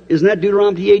prophet? Isn't that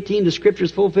Deuteronomy 18, the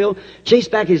Scriptures fulfilled? Chase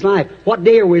back his life. What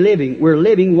day are we living? We're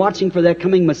living watching for that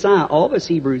coming Messiah. All of us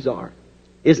Hebrews are.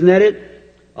 Isn't that it?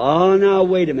 Oh, now,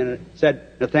 wait a minute,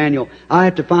 said Nathaniel. I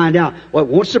have to find out. Well, it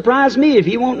won't surprise me if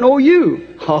he won't know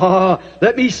you. Oh,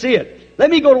 let me see it. Let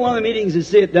me go to one of the meetings and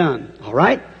see it done. All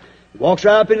right? Walks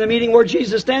right up in the meeting where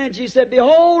Jesus is standing. Jesus said,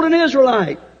 behold, an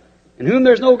Israelite, in whom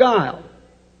there's no guile.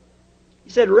 He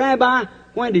said, Rabbi,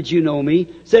 when did you know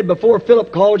me? Said, before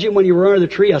Philip called you, when you were under the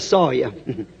tree, I saw you.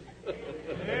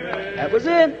 That was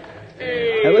it.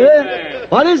 That was it.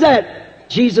 What is that?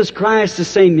 Jesus Christ the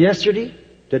same yesterday,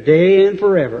 today, and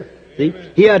forever. See?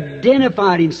 He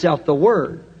identified himself, the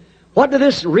Word. What did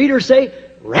this reader say?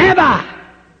 Rabbi,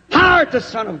 thou art the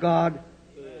Son of God.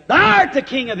 Thou art the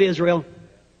King of Israel.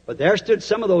 But there stood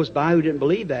some of those by who didn't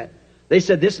believe that. They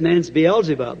said, this man's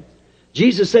Beelzebub.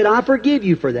 Jesus said, I forgive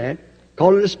you for that,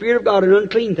 calling the Spirit of God an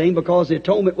unclean thing because the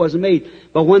atonement wasn't made.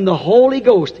 But when the Holy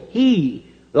Ghost, the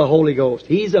Holy Ghost,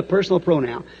 he's a personal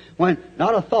pronoun. When,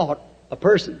 not a thought, a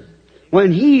person.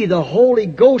 When the Holy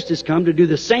Ghost, has come to do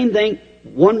the same thing,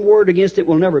 one word against it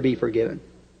will never be forgiven.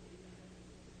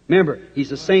 Remember, he's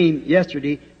the same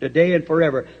yesterday, today, and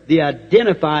forever. The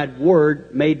identified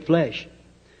Word made flesh.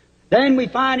 Then we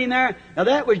find him there. Now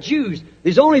that was Jews.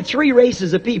 There's only three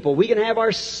races of people. We can have our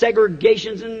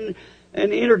segregations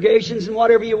and integrations and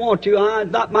whatever you want to.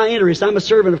 Not my interest. I'm a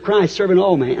servant of Christ, serving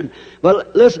all man.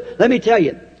 But listen, let me tell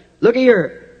you. Look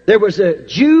here. There was a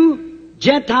Jew,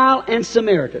 Gentile, and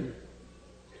Samaritan.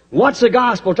 What's the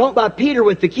gospel? Talk about Peter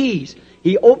with the keys.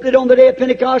 He opened it on the day of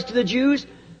Pentecost to the Jews.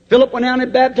 Philip went down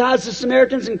and baptized the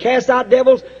Samaritans and cast out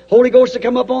devils. Holy Ghost to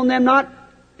come up on them not.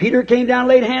 Peter came down and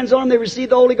laid hands on them. They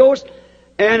received the Holy Ghost.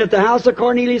 And at the house of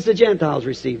Cornelius, the Gentiles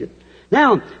received it.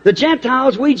 Now, the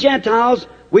Gentiles, we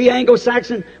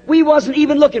Anglo-Saxon, we wasn't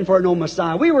even looking for no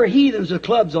Messiah. We were heathens with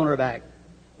clubs on our back.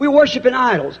 We were worshiping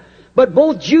idols. But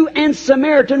both Jew and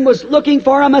Samaritan was looking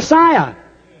for a Messiah.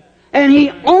 And He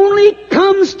only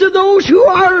comes to those who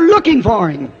are looking for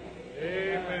Him.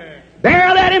 Amen.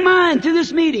 Bear that in mind to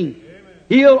this meeting. Amen.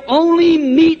 He'll only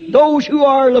meet those who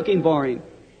are looking for Him.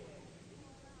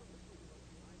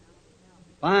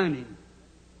 Find Him.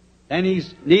 Then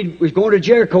he was going to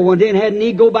Jericho one day and had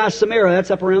need go by Samaria. That's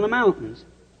up around the mountains.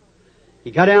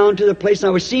 He got down to the place, and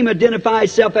I would see him identify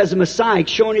himself as a Messiah,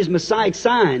 showing his Messiah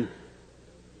sign.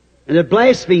 And they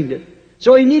blasphemed it.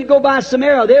 So he needed to go by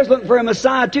Samaria. They was looking for a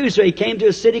Messiah too, so he came to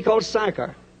a city called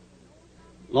Sychar.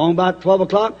 Long about 12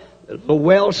 o'clock, the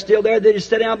well's still there. They just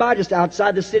sit down by, just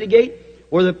outside the city gate,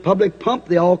 where the public pump.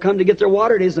 They all come to get their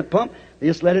water. It isn't a pump. They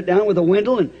just let it down with a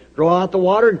windle and draw out the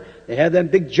water. And they have them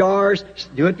big jars.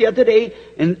 Do it the other day.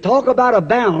 And talk about a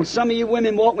balance. Some of you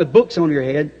women walk with books on your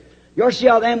head. You ought to see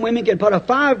how them women can put a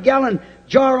 5-gallon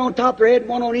jar on top of their head,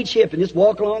 one on each hip, and just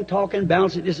walk along, talking,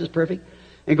 balance it. This is perfect.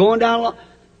 And going down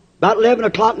about 11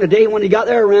 o'clock in the day when he got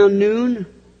there around noon,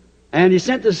 and he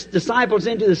sent the disciples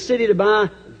into the city to buy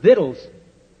victuals.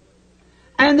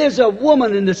 And there's a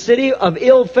woman in the city of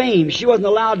ill fame. She wasn't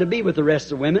allowed to be with the rest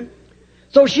of the women.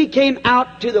 So she came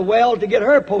out to the well to get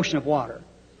her portion of water.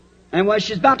 And when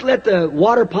she's about to let the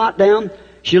water pot down,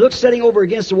 she looked sitting over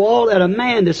against the wall at a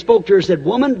man that spoke to her and said,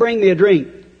 "Woman, bring me a drink."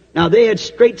 Now they had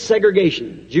straight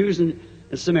segregation, Jews and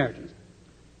Samaritans.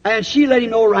 And she let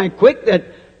him know right quick that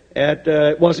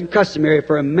it wasn't customary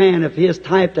for a man of his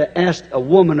type to ask a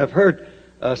woman of her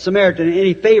Samaritan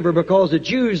any favor, because the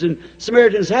Jews and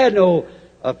Samaritans had no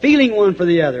feeling one for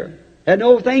the other, had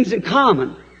no things in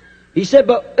common. He said,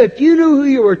 but if you knew who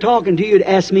you were talking to, you'd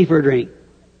ask me for a drink.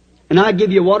 And I'd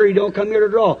give you water, you don't come here to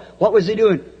draw. What was he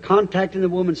doing? Contacting the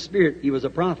woman's spirit. He was a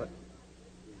prophet.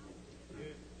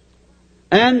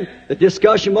 And the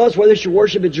discussion was whether she should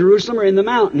worship at Jerusalem or in the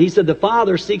mountain. He said the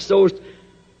Father seeks those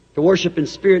to worship in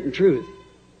spirit and truth.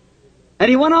 And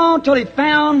he went on till he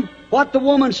found what the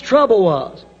woman's trouble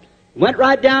was. Went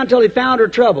right down till he found her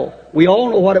trouble. We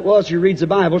all know what it was who reads the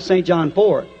Bible, St. John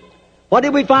 4. What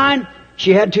did we find?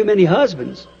 She had too many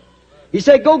husbands. He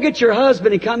said, go get your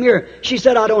husband and come here. She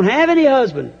said, I don't have any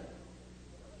husband.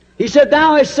 He said,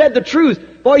 thou hast said the truth,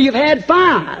 for you've had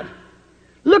 5.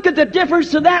 Look at the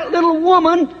difference of that little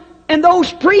woman and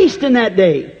those priests in that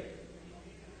day.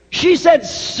 She said,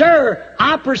 Sir,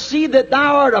 I perceive that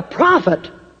thou art a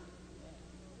prophet.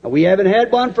 Now, we haven't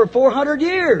had one for 400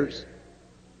 years.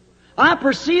 I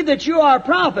perceive that you are a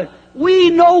prophet. We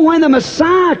know when the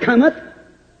Messiah cometh,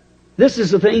 this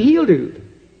is the thing He'll do.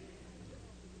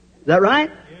 Is that right?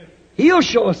 Yes. He'll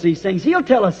show us these things. He'll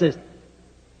tell us this.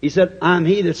 He said, I'm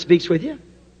He that speaks with you.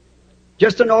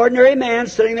 Just an ordinary man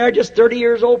sitting there, just 30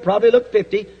 years old, probably looked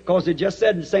 50, because it just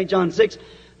said in St. John 6,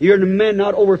 you're a man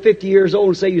not over 50 years old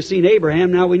and say you've seen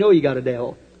Abraham, now we know you got a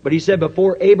devil. But He said,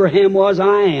 before Abraham was,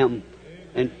 I am.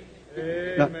 And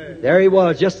there he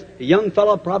was, just a young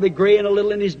fellow, probably graying a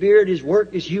little in his beard. His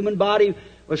work, his human body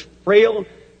was frail.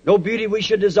 No beauty we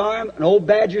should desire him. An old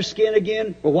badger skin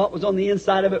again. But what was on the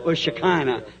inside of it was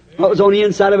Shekinah. What was on the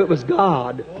inside of it was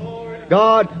God.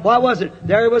 God, what was it?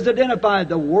 There it was identified,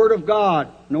 the Word of God,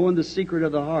 knowing the secret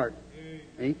of the heart.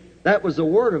 See? That was the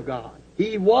Word of God.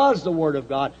 He was the Word of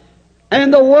God.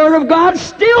 And the Word of God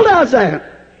still does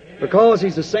that. Because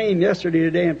He's the same yesterday,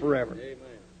 today, and forever.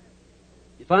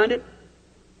 You find it?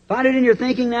 Find it in your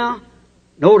thinking now?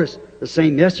 Notice, the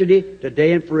same yesterday,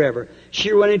 today, and forever.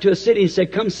 She went into a city and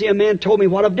said, come see a man told me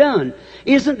what I've done.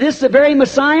 Isn't this the very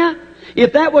Messiah?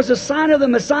 If that was a sign of the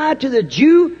Messiah to the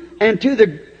Jew and to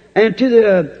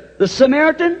the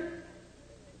Samaritan,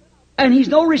 and He's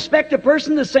no respecter of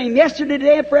person, the same yesterday,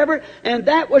 today, and forever, and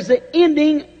that was the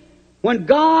ending when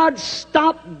God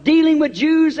stopped dealing with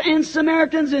Jews and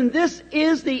Samaritans, and this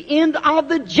is the end of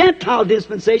the Gentile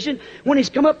dispensation, when He's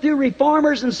come up through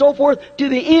reformers and so forth to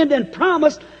the end and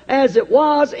promised as it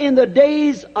was in the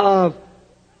days of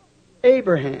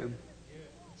Abraham.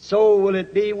 So will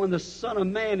it be when the Son of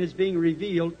Man is being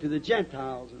revealed to the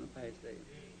Gentiles in the past days.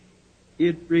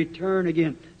 He'd return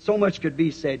again. So much could be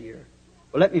said here.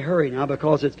 Well, let me hurry now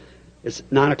because it's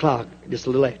 9 o'clock, just a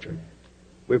little after.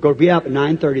 We're going to be up at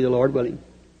 9:30, the Lord willing.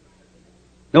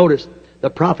 Notice, the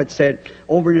prophet said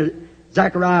over in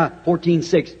Zechariah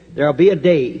 14:6, there'll be a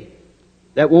day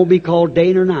that won't be called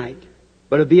day nor night,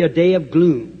 but it'll be a day of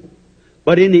gloom.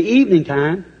 But in the evening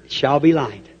time, it shall be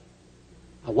light.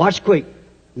 Now watch quick.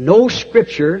 No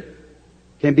scripture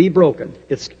can be broken.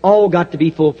 It's all got to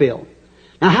be fulfilled.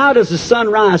 Now how does the sun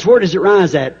rise? Where does it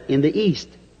rise at? In the east.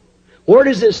 Where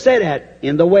does it set at?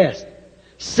 In the west.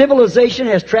 Civilization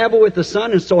has traveled with the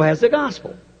sun, and so has the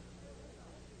gospel.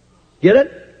 Get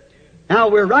it? Now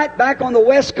we're right back on the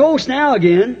west coast now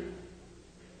again.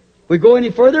 We go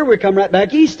any further, we come right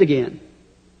back east again.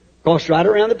 Cross right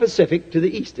around the Pacific to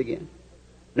the east again.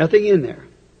 Nothing in there.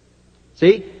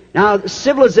 See? Now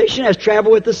civilization has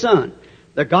traveled with the sun.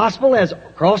 The gospel has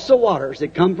crossed the waters.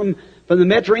 It come from the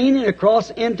Mediterranean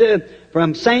across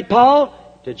from St.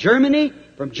 Paul to Germany.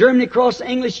 From Germany across the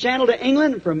English Channel to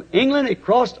England. From England it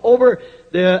crossed over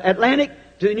the Atlantic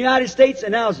to the United States,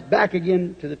 and now it's back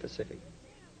again to the Pacific.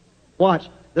 Watch.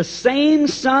 The same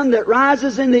sun that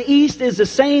rises in the east is the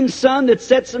same sun that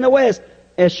sets in the west.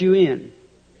 S-U-N.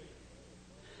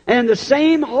 And the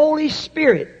same Holy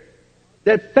Spirit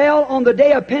that fell on the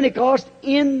day of Pentecost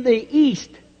in the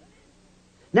east.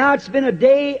 Now it's been a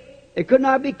day, it could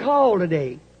not be called a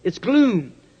day. It's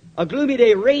gloom. A gloomy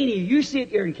day, rainy. You see it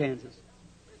here in Kansas.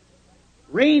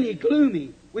 Rainy,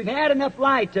 gloomy. We've had enough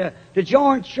light to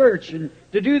join church and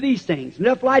to do these things.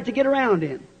 Enough light to get around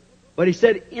in. But He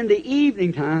said, in the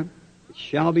evening time, it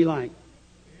shall be light.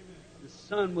 The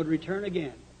sun would return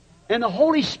again. And the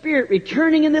Holy Spirit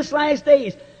returning in this last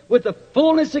days with the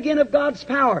fullness again of God's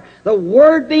power. The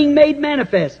Word being made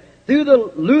manifest through the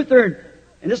Lutheran.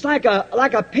 And it's like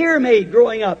a pyramid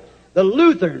growing up. The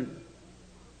Lutheran,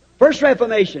 First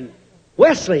Reformation,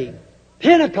 Wesley,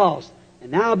 Pentecost,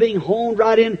 and now being honed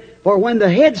right in, for when the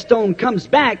headstone comes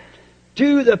back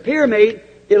to the pyramid,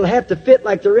 it'll have to fit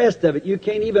like the rest of it. You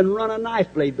can't even run a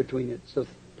knife blade between it. So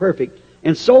perfect.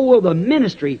 And so will the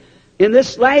ministry in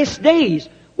this last days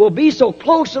will be so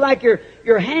close to like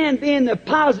your hand being the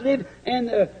positive and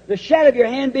the shadow of your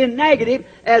hand being negative,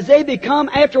 as they become,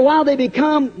 after a while, they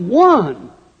become one.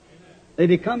 They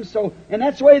become so, and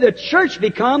that's the way the church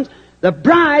becomes. The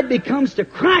bride becomes to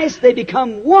Christ. They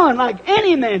become one, like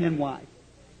any man and wife.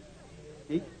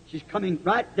 See? She's coming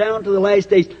right down to the last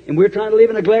days. And we're trying to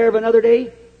live in the glare of another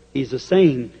day. He's the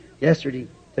same yesterday,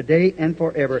 today, and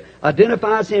forever.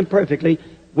 Identifies Him perfectly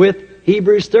with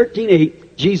Hebrews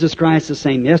 13:8. Jesus Christ the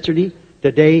same yesterday,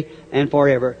 today, and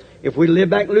forever. If we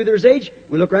live back in Luther's age,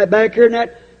 we look right back here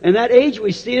in that age,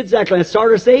 we see exactly that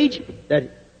Sardis age, that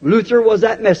Luther was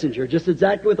that messenger, just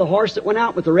exactly with the horse that went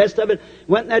out, with the rest of it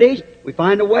went in that age. We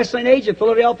find the Wesleyan age, the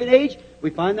Philadelphian age.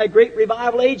 We find that great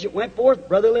revival age that went forth,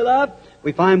 brotherly love.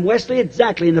 We find Wesley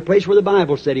exactly in the place where the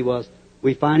Bible said he was.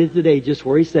 We find it today just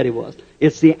where he said he was.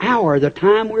 It's the hour, the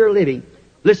time we're living.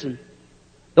 Listen,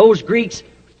 those Greeks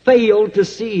failed to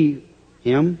see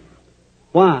Him.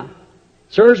 Why?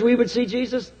 Sirs, we would see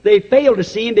Jesus? They failed to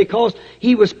see Him because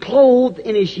He was clothed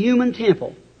in His human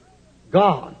temple.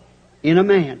 God in a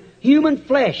man. Human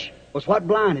flesh was what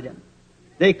blinded them.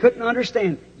 They couldn't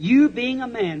understand. You being a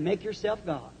man, make yourself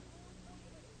God.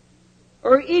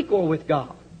 Or equal with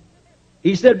God.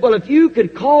 He said, well, if you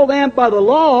could call them by the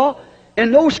law,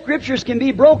 and those scriptures can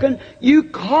be broken, you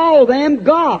call them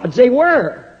gods. They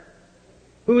were.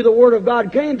 Who the Word of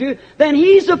God came to, then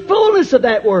He's the fullness of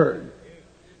that Word.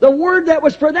 The Word that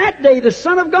was for that day, the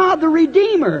Son of God, the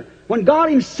Redeemer. When God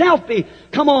Himself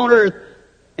come on earth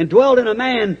and dwelled in a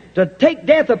man to take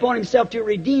death upon Himself to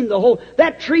redeem the whole.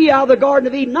 That tree out of the Garden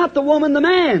of Eden, not the woman, the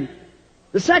man.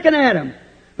 The second Adam,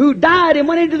 who died and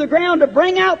went into the ground to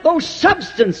bring out those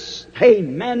substance. Hey,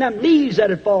 man, them leaves that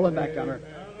had fallen back on her.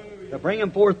 To bring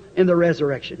them forth in the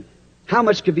resurrection. How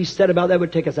much could be said about that?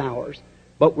 Would take us hours.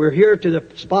 But we're here to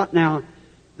the spot now.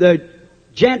 The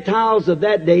Gentiles of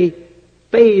that day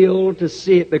failed to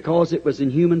see it because it was in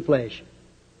human flesh.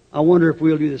 I wonder if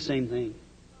we'll do the same thing.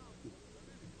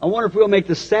 I wonder if we'll make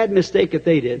the sad mistake that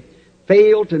they did.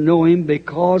 Fail to know Him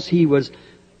because He,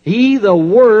 the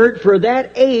Word for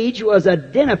that age, was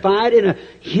identified in a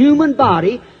human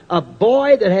body. A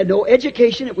boy that had no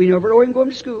education, that we never know him going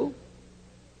to school.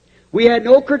 We had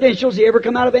no credentials. He ever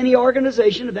come out of any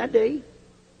organization of that day.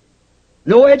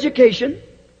 No education.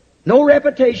 No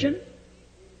reputation.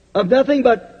 Of nothing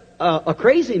but a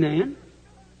crazy man.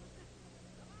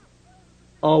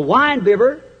 A wine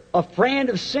bibber. A friend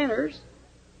of sinners.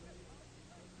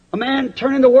 A man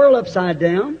turning the world upside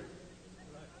down.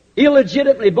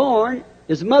 Illegitimately born.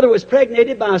 His mother was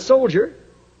pregnated by a soldier.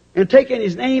 And taking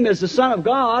his name as the Son of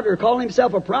God, or calling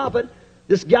himself a prophet.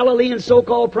 This Galilean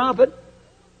so-called prophet.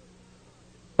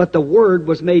 But the Word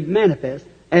was made manifest.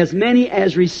 As many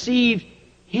as received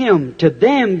Him, to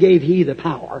them gave He the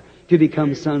power to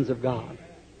become sons of God.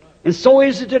 And so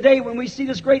is it today when we see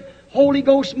this great Holy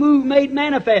Ghost move made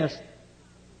manifest.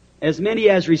 As many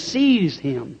as receives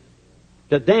Him,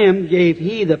 to them gave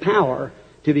He the power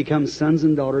to become sons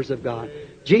and daughters of God.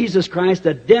 Jesus Christ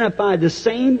identified the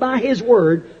same by His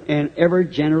Word in every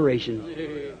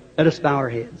generation. Let us bow our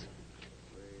heads.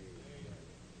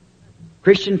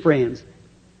 Christian friends,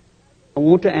 I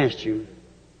want to ask you,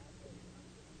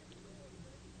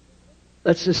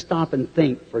 let's just stop and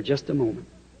think for just a moment.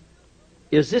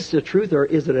 Is this the truth or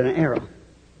is it an error?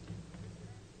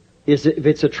 If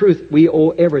it's a truth, we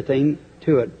owe everything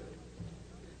to it.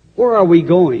 Where are we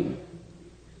going?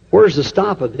 Where's the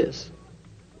stop of this?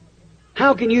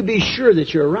 How can you be sure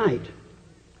that you're right?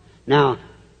 Now,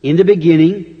 in the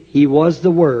beginning, He was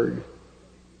the Word.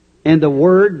 And the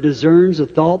Word discerns the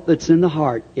thought that's in the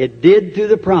heart. It did through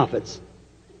the prophets.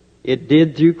 It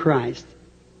did through Christ.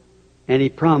 And He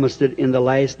promised it in the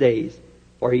last days.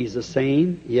 For He's the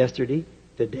same yesterday,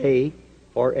 today,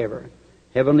 forever.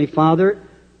 Heavenly Father,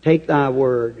 take Thy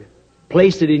Word.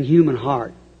 Place it in human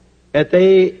heart.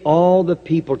 That all the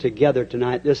people together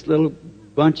tonight, this little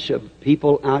bunch of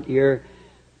people out here,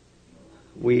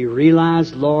 we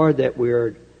realize, Lord, that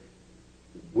we're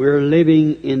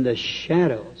living in the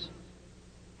shadows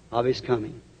of His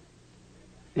coming.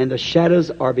 And the shadows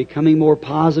are becoming more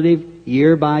positive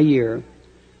year by year.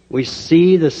 We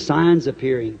see the signs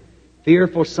appearing,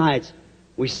 fearful sights.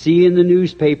 We see in the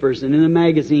newspapers and in the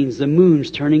magazines the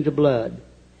moons turning to blood.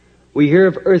 We hear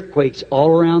of earthquakes all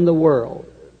around the world,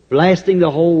 blasting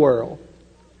the whole world.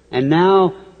 And now,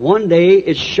 one day,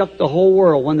 it shook the whole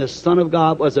world when the Son of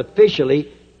God was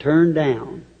officially turned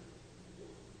down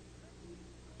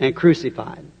and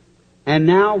crucified. And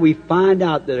now we find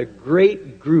out that a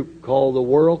great group called the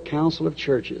World Council of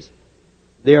Churches,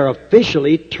 they are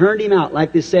officially turned Him out.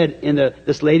 Like they said in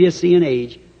this Laodicean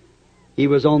age, He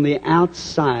was on the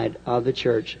outside of the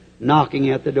church, knocking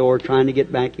at the door, trying to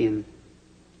get back in.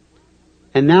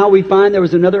 And now we find there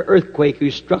was another earthquake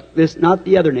who struck this, not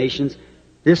the other nations,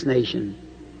 this nation,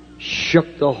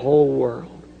 shook the whole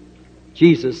world.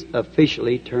 Jesus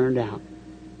officially turned out.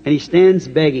 And He stands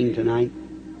begging tonight,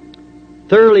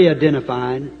 thoroughly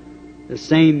identified, the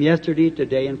same yesterday,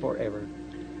 today, and forever.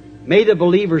 May the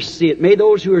believers see it. May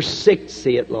those who are sick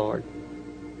see it, Lord.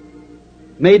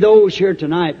 May those here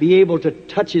tonight be able to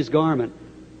touch His garment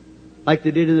like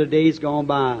they did in the days gone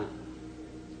by.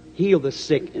 Heal the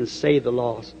sick and save the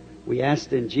lost. We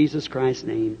ask in Jesus Christ's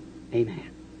name. Amen.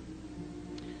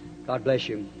 God bless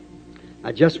you.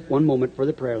 Now, just one moment for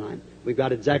the prayer line. We've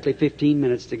got exactly 15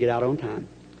 minutes to get out on time.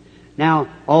 Now,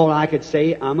 all I could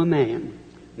say, I'm a man.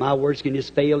 My words can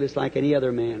just fail just like any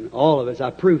other man. All of us. I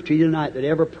proved to you tonight that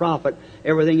every prophet,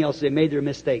 everything else, they made their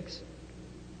mistakes.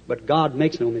 But God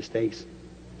makes no mistakes.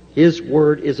 His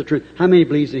Word is the truth. How many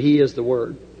believes that He is the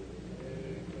Word?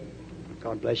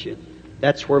 God bless you.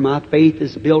 That's where my faith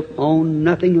is built on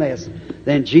nothing less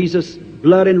than Jesus'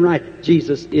 blood and right.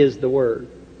 Jesus is the Word.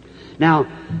 Now,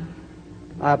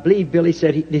 I believe Billy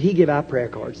said, did he give out prayer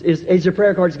cards? Is there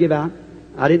prayer cards to give out?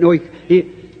 I didn't know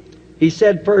he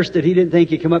said first that he didn't think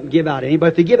he'd come up and give out any. But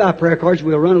if they give out prayer cards,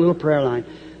 we'll run a little prayer line.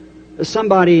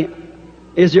 Somebody,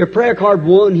 is there a prayer card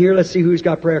 1 here? Let's see who's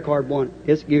got prayer card 1.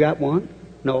 You got one?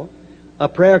 No. A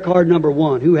prayer card number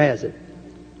 1. Who has it?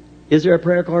 Is there a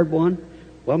prayer card 1?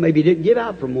 Well, maybe you didn't give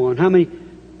out from 1. How many?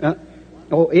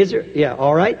 Is there? Yeah,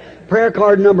 all right. Prayer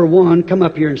card number 1. Come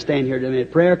up here and stand here a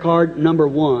minute. Prayer card number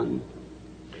 1.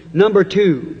 Number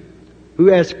 2. Who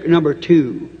has number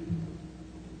 2?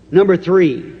 Number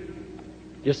 3.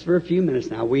 Just for a few minutes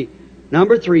now.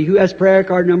 Number 3. Who has prayer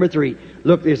card number 3?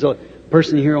 Look, there's a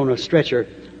person here on a stretcher.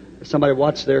 Somebody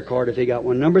watch their card if they got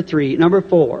one. Number 3. Number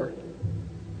 4.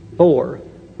 4.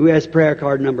 Who has prayer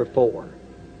card number 4?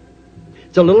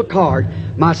 It's a little card.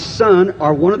 My son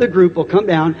or one of the group will come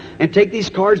down and take these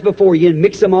cards before you and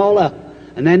mix them all up.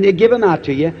 And then they give them out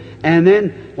to you. And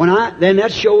then then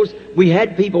that shows, we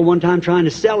had people one time trying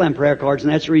to sell them prayer cards,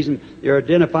 and that's the reason they're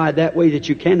identified that way, that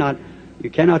you cannot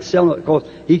sell them,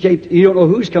 because you don't know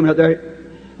who's coming up there.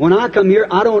 When I come here,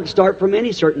 I don't start from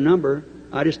any certain number.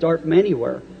 I just start from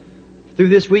anywhere. Through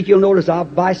this week, you'll notice I'll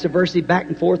vice versa, back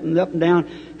and forth and up and down,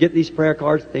 get these prayer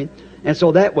cards. And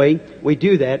so that way, we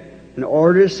do that in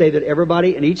order to say that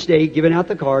everybody in each day giving out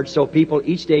the cards so people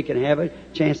each day can have a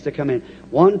chance to come in.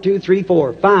 1, 2, 3,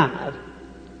 4, 5.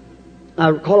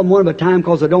 I call them one at a time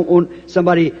because I don't want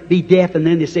somebody be deaf and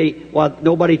then they say, well,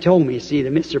 nobody told me. You see, they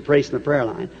missed their place in the prayer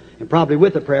line. And probably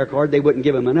with a prayer card, they wouldn't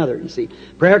give them another, you see.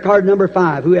 Prayer card number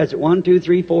 5. Who has it? 1, 2,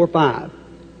 3, 4, 5.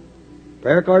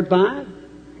 Prayer card 5?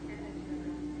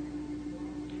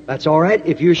 That's all right.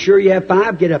 If you're sure you have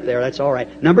 5, get up there. That's all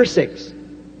right. Number 6.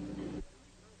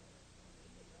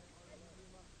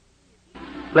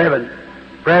 11.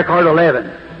 Prayer card 11.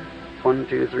 1,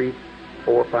 2, 3,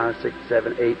 4, 5, 6,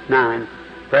 7, 8, 9.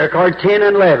 Prayer card 10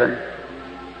 and 11.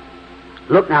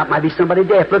 Look now, it might be somebody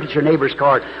deaf. Look at your neighbor's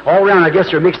card. All around, I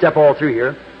guess they're mixed up all through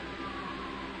here.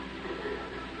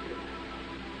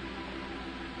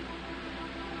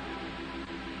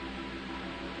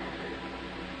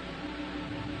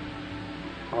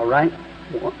 All right.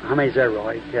 How many is there,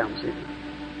 Roy? Yeah, I'm seeing.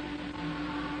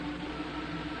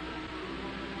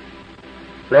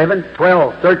 11,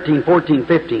 12, 13, 14,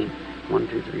 15. 1,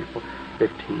 2, 3, 4,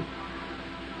 15.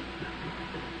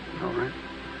 All right.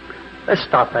 Let's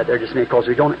stop right there just a minute because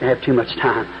we don't have too much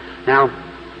time. Now,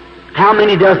 how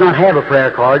many does not have a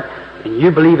prayer card and you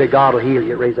believe that God will heal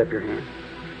you? Raise up your hand.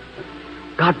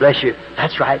 God bless you.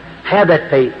 That's right. Have that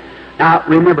faith. Now,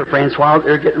 remember, friends, while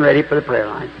they're getting ready for the prayer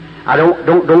line, I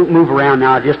don't move around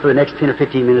now just for the next 10 or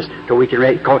 15 minutes till we can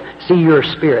see your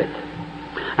spirit.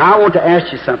 Now, I want to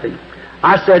ask you something.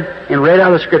 I said and read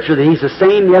out of the Scripture that He's the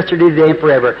same yesterday, today, and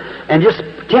forever. And just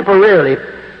temporarily,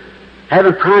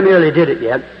 haven't primarily did it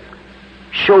yet,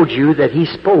 showed you that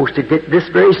He's supposed to get this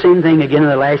very same thing again in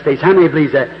the last days. How many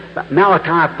believes that?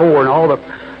 Malachi 4 and all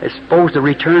is supposed to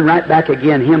return right back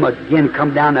again. Him again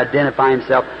come down and identify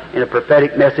Himself in a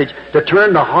prophetic message to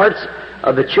turn the hearts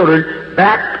of the children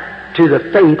back to the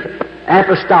faith,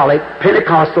 apostolic,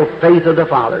 Pentecostal faith of the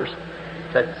fathers.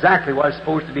 That's exactly what is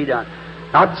supposed to be done.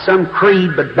 Not some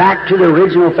creed, but back to the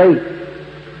original faith.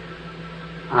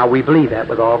 We believe that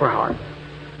with all of our heart.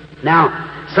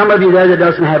 Now, some of you there that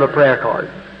doesn't have a prayer card.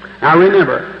 Now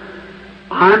remember,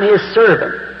 I'm His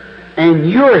servant, and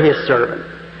you're His servant.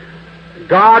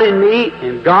 God in me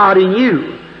and God in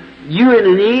you. You in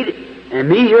the need, and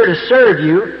me here to serve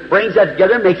you, brings that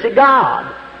together and makes it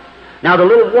God. Now the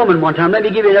little woman one time, let me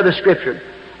give you another scripture.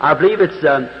 I believe it's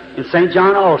in St.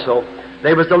 John also.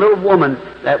 There was a little woman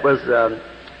that was,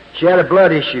 she had a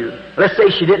blood issue. Let's say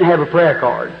she didn't have a prayer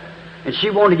card. And she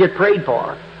wanted to get prayed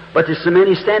for. But there's so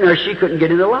many standing there, she couldn't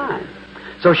get in the line.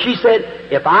 So she said,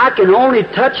 if I can only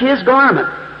touch His garment,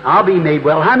 I'll be made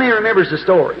well. How many remembers the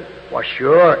story? Well,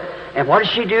 sure. And what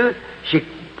did she do? She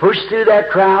pushed through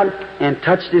that crowd and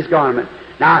touched His garment.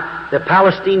 Now, the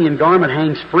Palestinian garment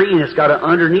hangs free, and it's got an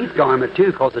underneath garment,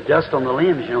 too, because the dust on the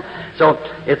limbs, you know. So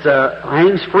it's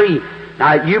hangs free.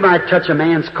 Now, you might touch a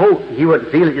man's coat. He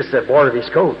wouldn't feel it, just the border of his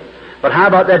coat. But how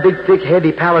about that big, thick,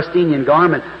 heavy Palestinian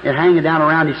garment and hanging down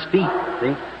around his feet?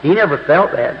 See? He never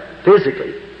felt that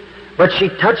physically. But she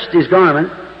touched his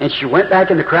garment, and she went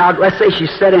back in the crowd. Let's say she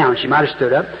sat down. She might have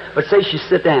stood up, but say she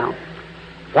sat down.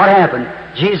 What happened?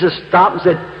 Jesus stopped and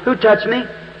said, "Who touched me?"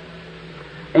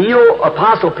 And you know,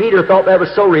 Apostle Peter thought that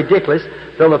was so ridiculous,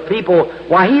 till the people,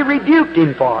 why, he rebuked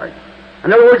him for it.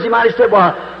 In other words, he might have said,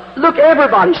 "Well, look,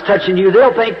 everybody's touching you.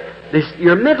 They'll think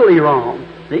you're mentally wrong."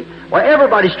 See? Well,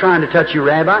 everybody's trying to touch you,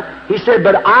 Rabbi. He said,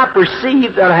 "But I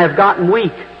perceive that I have gotten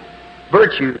weak.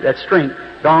 Virtue, that strength,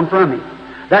 gone from me."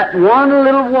 That one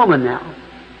little woman now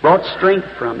brought strength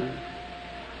from him.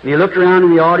 And he looked around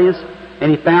in the audience, and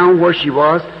he found where she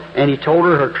was, and he told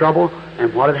her trouble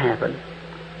and what had happened.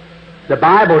 The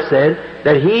Bible said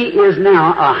that he is now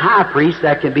a high priest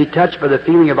that can be touched by the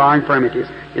feeling of our infirmities.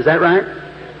 Is that right?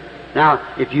 Now,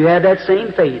 if you have that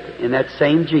same faith in that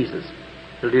same Jesus,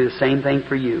 he'll do the same thing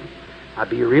for you. Now,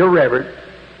 be real reverent.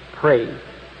 Pray.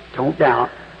 Don't doubt.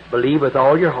 Believe with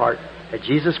all your heart that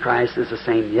Jesus Christ is the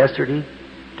same yesterday,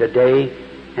 today,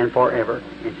 and forever.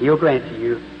 And he'll grant to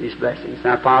you these blessings.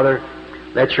 Now, Father,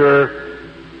 let your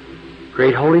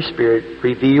great Holy Spirit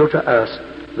reveal to us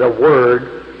the Word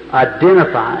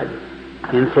identified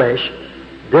in flesh,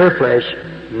 their flesh,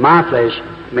 my flesh.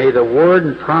 May the Word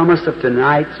and promise of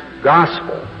tonight's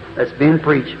gospel that's been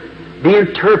preached be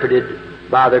interpreted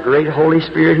by the great Holy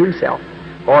Spirit himself.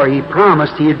 For he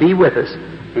promised he'd be with us,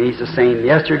 and he's the same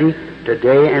yesterday,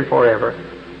 today, and forever.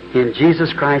 In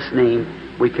Jesus Christ's name,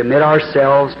 we commit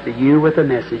ourselves to you with a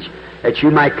message that you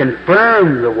might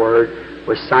confirm the Word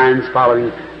with signs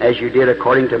following, as you did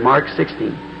according to Mark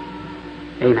 16.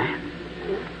 Amen.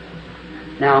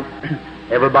 Now,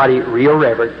 everybody real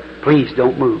reverent, please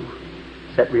don't move.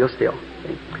 Sit real still.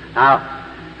 Okay? Now,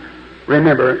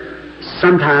 remember,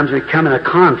 sometimes we come in a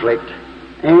conflict.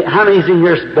 And how many in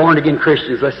here is born again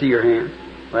Christians? Let's see your hand.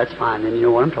 Well, that's fine, then you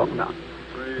know what I'm talking about.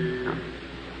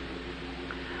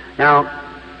 Now,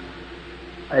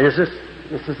 this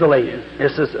is the lady.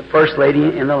 This is the first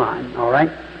lady in the line, all right?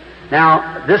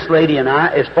 Now, this lady and I,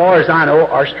 as far as I know,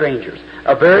 are strangers.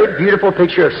 A very beautiful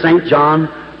picture of St. John,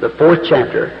 the 4th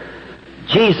chapter.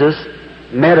 Jesus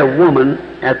met a woman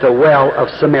at the well of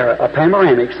Samaria, a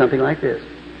panoramic, something like this.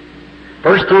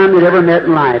 First time they'd ever met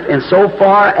in life. And so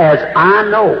far as I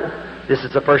know, this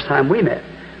is the first time we met.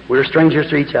 We're strangers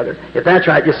to each other. If that's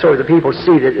right, just so the people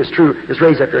see that it's true, just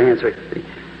raise up your hands.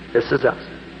 This is us.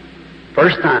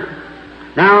 First time.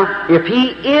 Now, if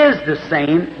he is the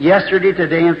same yesterday,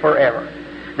 today, and forever.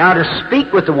 Now, to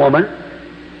speak with the woman,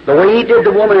 the way he did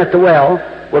the woman at the well,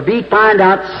 will be find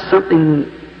out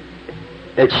something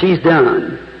that she's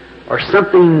done, or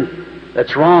something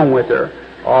that's wrong with her,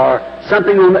 or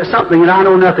something that I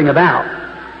know nothing about,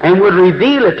 and would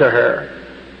reveal it to her,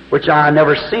 which I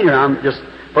never seen her. I'm just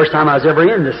first time I was ever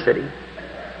in this city,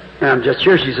 and I'm just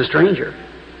sure she's a stranger.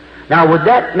 Now, would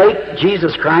that make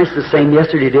Jesus Christ the same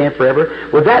yesterday, today, and forever?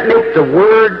 Would that make the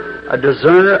Word a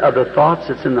discerner of the thoughts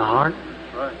that's in the heart?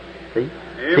 Right. See?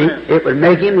 See? It would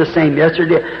make him the same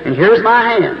yesterday. And here's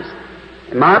my hands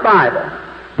in my Bible.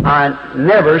 I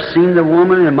never seen the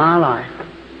woman in my life.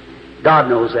 God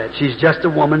knows that. She's just a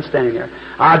woman standing there.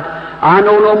 I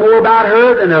know no more about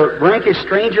her than the rankest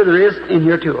stranger there is in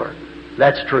here to her.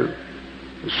 That's true.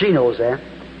 And she knows that.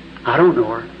 I don't know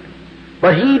her.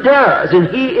 But he does, and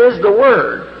he is the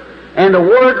Word. And the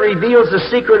Word reveals the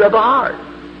secret of the heart.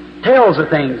 Tells her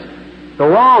things, the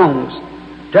wrongs.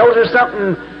 Tells her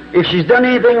something, if she's done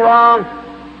anything wrong,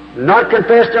 not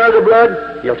confessed under the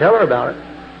blood, he'll tell her about it.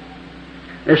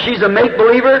 If she's a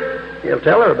make-believer, he'll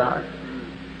tell her about it.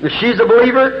 If she's a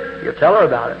believer, he'll tell her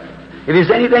about it. If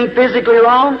there's anything physically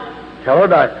wrong, tell her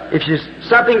about it. If she's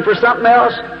something for something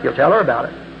else, he'll tell her about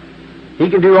it. He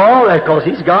can do all that because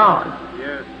he's God.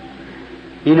 Yes.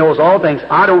 He knows all things.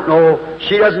 I don't know,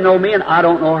 she doesn't know me, and I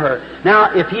don't know her.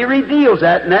 Now, if he reveals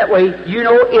that in that way, you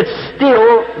know it's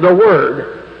still the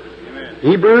Word. Amen.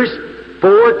 Hebrews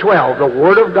 4:12, the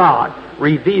Word of God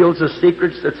reveals the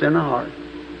secrets that's in the heart.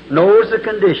 Knows the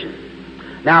condition.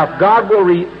 Now, if God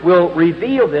will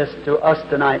reveal this to us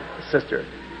tonight, sister,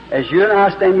 as you and I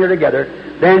stand here together,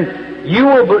 then you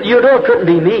know it couldn't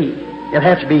be me. It'll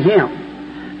have to be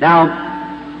Him. Now,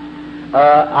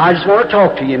 I just want to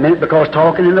talk to you a minute, because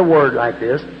talking in the Word like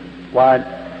this, why,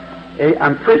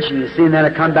 I'm preaching, you see, and then I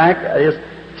come back, just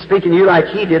speaking to you like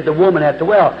he did the woman at the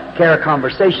well, carry a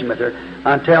conversation with her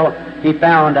until he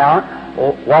found out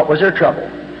what was her trouble.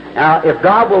 Now, if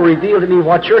God will reveal to me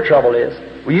what your trouble is,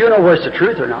 will you know whether it's the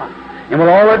truth or not? And will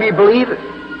all of you believe it?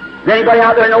 Does anybody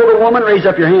out there know the woman? Raise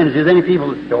up your hands. Does any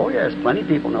people? Oh, yes, plenty of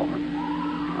people know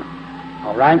her.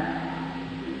 All right?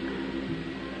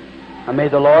 And may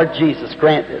the Lord Jesus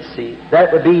grant this. See,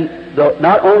 that would be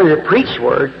not only the preached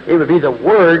Word, it would be the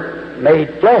Word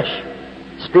made flesh.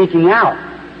 speaking out,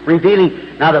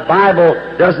 revealing. Now the Bible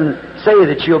doesn't say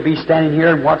that you'll be standing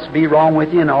here and what's be wrong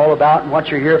with you and all about and what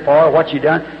you're here for, or what you've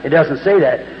done. It doesn't say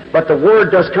that. But the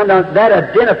Word does come down. That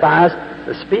identifies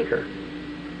the speaker.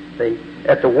 See?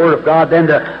 At the Word of God, then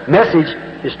the message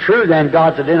is true, then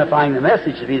God's identifying the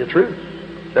message to be the truth.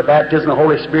 The baptism of the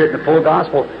Holy Spirit and the full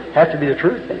gospel have to be the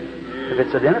truth then, if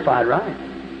it's identified right.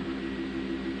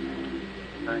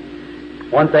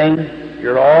 One thing,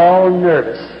 you're all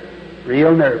nervous,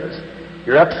 real nervous.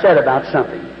 You're upset about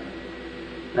something.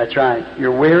 That's right.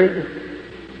 You're wearied.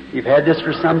 You've had this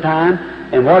for some time.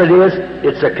 And what it is,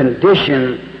 it's a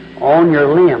condition on your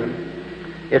limb.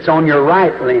 It's on your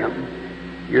right limb.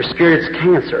 You're scared it's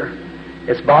cancer.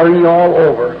 It's bothering you all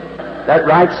over. That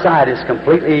right side is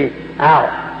completely out.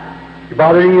 You're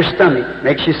bothered in your stomach.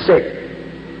 Makes you sick.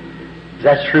 If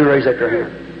that's true, raise up your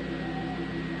hand.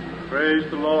 Praise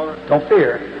the Lord. Don't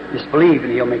fear. Just believe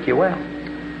and He'll make you well.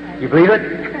 You believe it?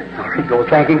 All right, go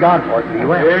thanking God for it and be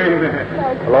well.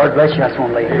 Amen. The Lord bless you. I just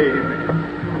want to lay here.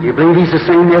 Amen. You believe He's the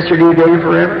same yesterday, today, and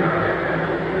forever?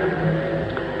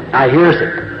 Now here's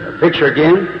it. A picture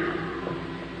again.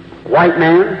 White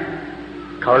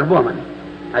man, colored woman.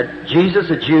 Jesus,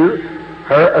 a Jew,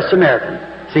 her, a Samaritan.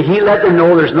 See, He let them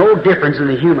know there's no difference in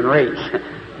the human race.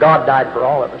 God died for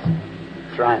all of us.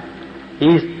 That's right.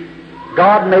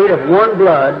 God made of one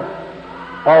blood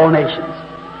all nations.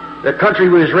 The country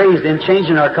we was raised in,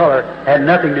 changing our color, had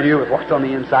nothing to do with what's on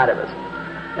the inside of us.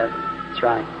 That's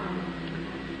right.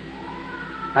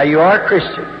 Now you are a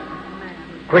Christian.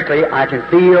 Quickly, I can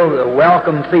feel the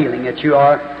welcome feeling that you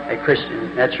are a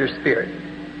Christian. That's your spirit.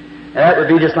 And that would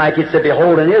be just like it said,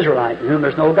 behold an Israelite in whom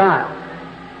there's no guile.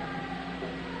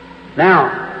 Now,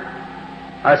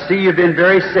 I see you've been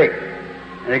very sick.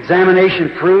 An examination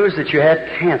proves that you have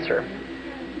cancer.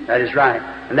 That is right.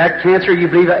 And that cancer, you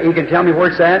believe, you can tell me where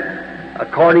it's at?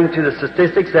 According to the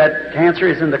statistics, that cancer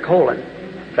is in the colon.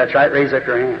 If that's right, raise up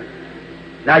your hand.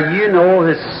 Now you know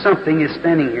there's something is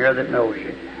standing here that knows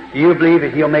you. Do you believe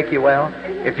that He'll make you well?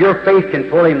 If your faith can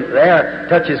pull Him there,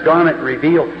 touch His garment and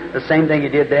reveal the same thing you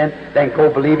did then go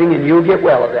believing and you'll get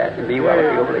well of that and be well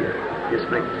if you'll believe it. Just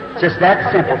believe it. It's just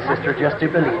that simple, sister, just to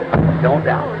believe it. Don't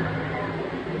doubt.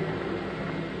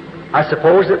 I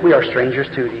suppose that we are strangers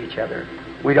too to each other.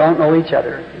 We don't know each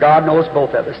other. God knows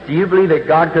both of us. Do you believe that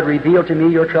God could reveal to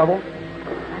me your trouble?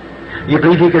 You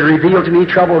believe He could reveal to me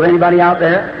trouble of anybody out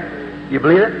there? You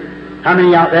believe it? How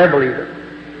many out there believe it?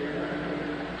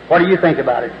 What do you think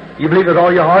about it? You believe it with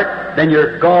all your heart? Then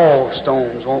your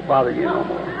gallstones won't bother you no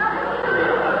more.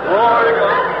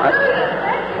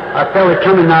 I felt it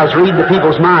coming and I was reading the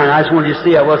people's mind. I just wanted you to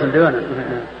see I wasn't doing it.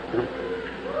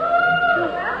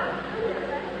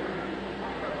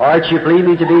 All right, you believe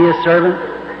me to be His servant?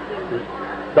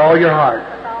 With all your heart.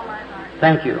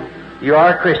 Thank you. You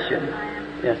are a Christian.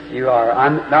 Yes, you are.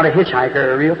 I'm not a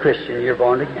hitchhiker, a real Christian. You're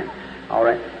born again. All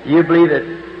right. You believe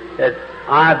that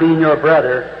I, being your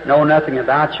brother, know nothing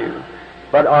about you,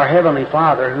 but our Heavenly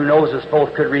Father, who knows us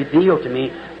both, could reveal to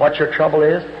me what your trouble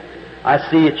is? I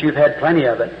see that you've had plenty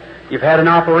of it. You've had an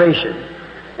operation,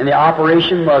 and the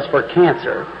operation was for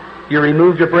cancer. You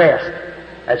removed your breast.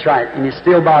 That's right, and you're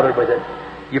still bothered with it.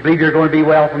 You believe you're going to be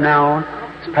well from now on?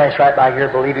 Just pass right by here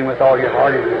believing with all your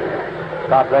heart.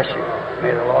 God bless you.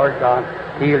 May the Lord God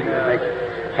heal you and make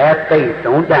you. Have faith.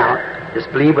 Don't doubt.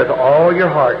 Just believe with all your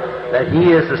heart that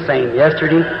He is the same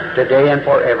yesterday, today, and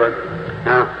forever.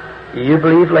 Now, do you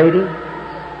believe, lady?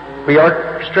 We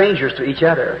are strangers to each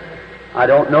other. I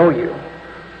don't know you.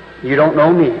 You don't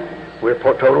know me. We're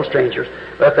total strangers.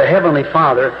 But if the Heavenly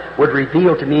Father would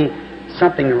reveal to me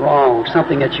something wrong,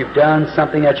 something that you've done,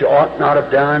 something that you ought not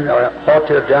have done, or ought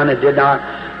to have done and did not,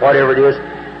 whatever it is,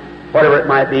 whatever it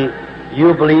might be,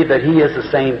 you believe that He is the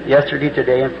same yesterday,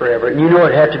 today, and forever. And you know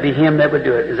it had to be Him that would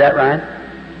do it. Is that right?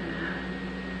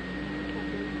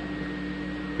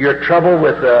 Your trouble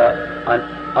with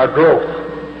a growth,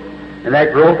 and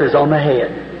that growth is on the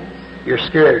head. You're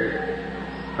scared.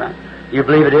 Right? You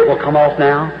believe that it will come off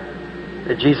now?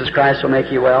 That Jesus Christ will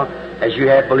make you well? As you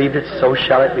have believed it, so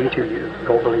shall it be to you.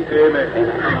 Go believe it. Amen.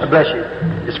 Amen. God bless you.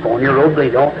 Just go on your road,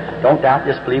 believe. Don't doubt.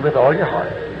 Just believe with all your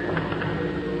heart.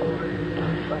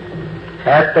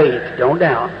 Have faith. Don't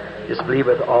doubt. Just believe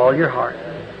with all your heart.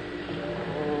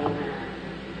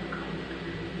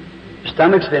 Your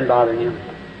stomach's been bothering you.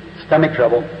 Stomach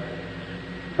trouble.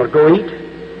 Well, go eat.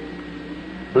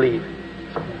 Believe.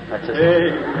 That's it.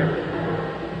 Amen.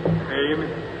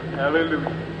 Amen.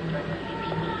 Hallelujah.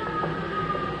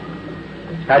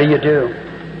 How do you do?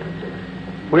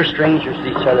 We're strangers to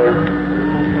each other.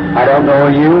 I don't know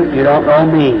you, you don't know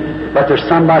me. But there's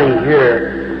somebody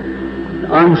here,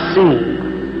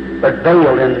 unseen, but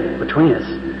veiled in between us.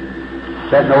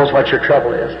 that knows what your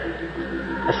trouble is.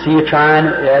 I see you trying.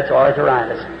 That's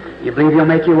arthritis. You believe He'll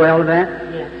make you well of that?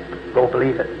 Yes. Go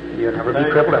believe it. You'll never be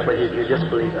crippled up with it. You just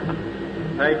believe it.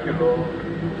 Thank you, Lord.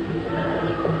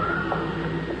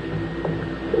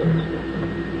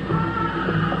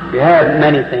 You have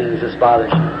many things that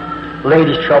bothers you.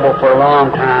 Ladies' trouble for a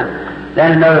long time.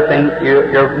 Then another thing,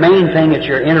 your main thing that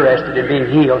you're interested in being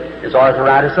healed is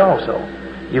arthritis also.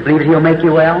 You believe that He'll make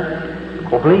you well?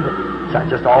 Go believe it. It's not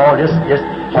just all, just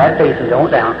have faith and don't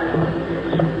doubt.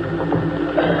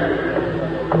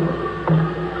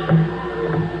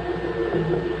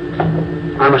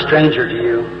 I'm a stranger to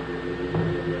you.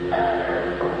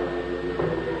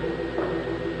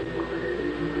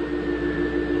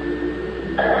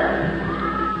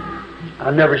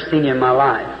 I've never seen you in my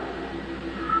life.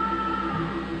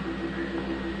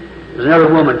 There's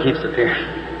another woman keeps appearing.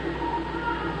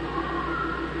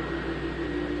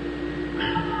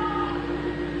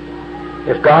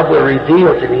 If God will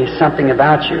reveal to me something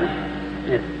about you,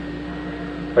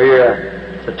 or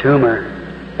it's a tumor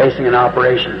facing an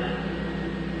operation.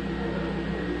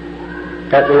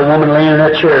 That little woman laying in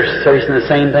that chair facing the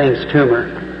same thing, it's a tumor.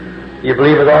 You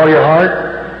believe with all your heart?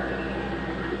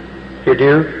 If you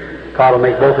do, God will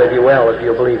make both of you well if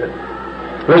you'll believe it.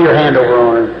 Lay your hand over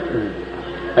on her.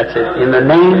 That's it. In the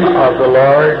name of the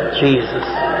Lord Jesus.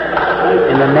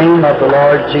 In the name of the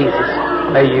Lord Jesus,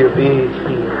 may you be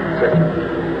healed.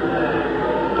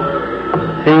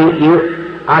 See,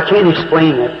 I can't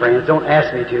explain that, friends. Don't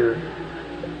ask me to.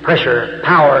 Pressure,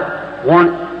 power.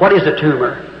 What is a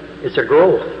tumor? It's a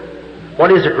growth.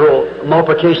 What is a growth?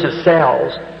 Multiplication of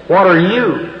cells. What are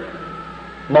you?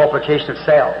 Multiplication of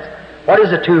cells. What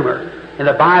is a tumor? In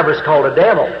the Bible, it's called a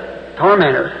devil,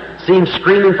 tormentor. Seems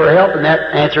screaming for help, and that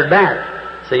answered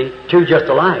back. See, two just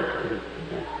alike.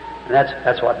 And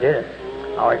that's what did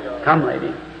it. All right, come,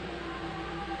 lady.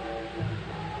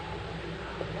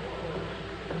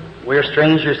 We're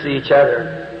strangers to each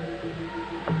other.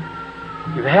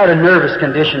 You've had a nervous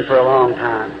condition for a long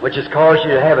time, which has caused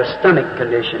you to have a stomach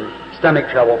condition, stomach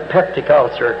trouble, peptic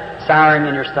ulcer, souring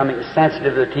in your stomach,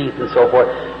 sensitive to the teeth, and so forth.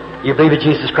 You believe that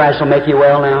Jesus Christ will make you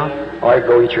well now? All right,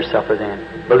 go eat your supper then.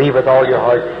 Believe with all your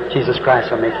heart, Jesus Christ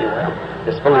will make you well.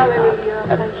 Just believe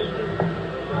now.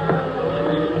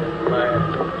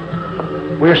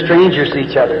 We're strangers to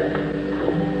each other.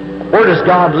 Where does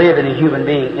God live in a human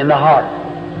being? In the heart.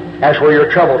 That's where your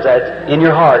trouble's at, in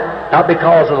your heart. Not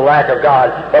because of the lack of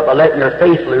God, but by letting your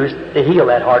faith loose to heal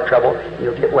that heart trouble,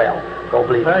 you'll get well. Go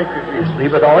believe it. Just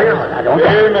believe with all your heart. I don't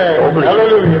doubt. Go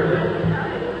believe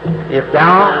it. If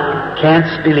thou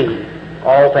canst believe,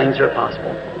 all things are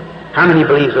possible. How many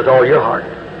believes with all your heart?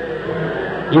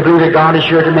 You believe that God is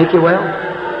sure to make you well?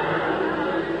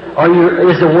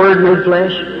 Is the Word made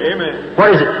flesh? Amen.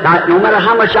 What is it? Now, no matter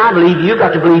how much I believe, you've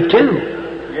got to believe too.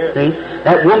 Yes. See?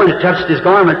 That woman that touched His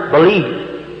garment believed.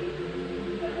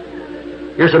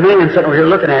 Here's a man sitting over here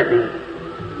looking at me.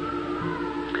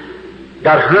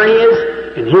 Got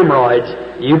hernias and hemorrhoids.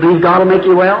 You believe God will make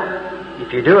you well?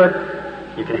 If you do it,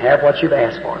 you can have what you've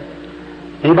asked for.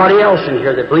 Anybody else in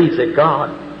here that believes that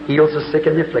God heals the sick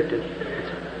and the afflicted?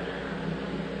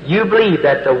 You believe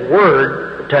that the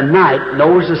Word tonight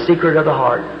knows the secret of the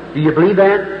heart. Do you believe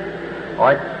that? All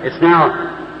right.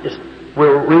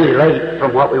 We're really late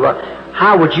from what we were.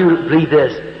 How would you believe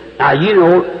this? Now, you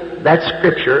know that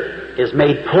Scripture is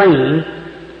made plain.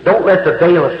 Don't let the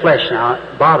veil of flesh now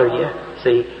bother you.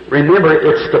 See, remember,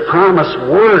 it's the promised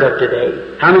Word of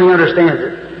today. How many understands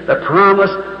it? The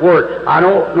promised Word. I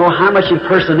don't know how much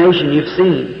impersonation you've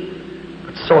seen,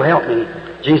 but so help me,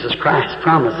 Jesus Christ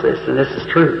promised this, and this is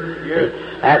true. Yes.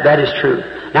 That is true.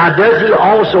 Now, does He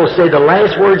also say the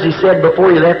last words He said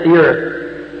before He left the earth?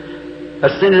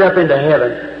 Ascended up into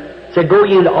heaven, said, "Go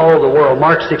ye into all the world,"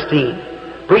 Mark 16.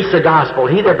 "Preach the gospel.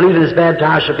 He that believeth is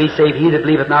baptized shall be saved. He that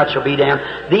believeth not shall be damned.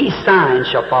 These signs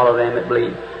shall follow them that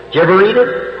believe." Did you ever read it?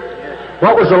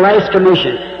 What was the last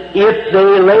commission? If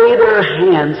they lay their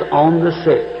hands on the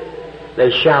sick,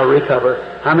 they shall recover.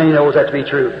 How many knows that to be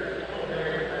true?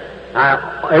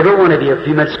 Now, every one of you, a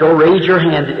few minutes ago, raised your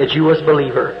hand that you was a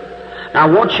believer.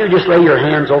 Now, won't you just lay your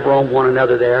hands over on one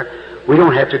another there? We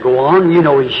don't have to go on. You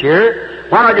know He's here.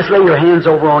 Why not just lay your hands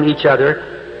over on each other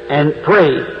and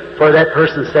pray for that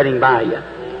person sitting by you?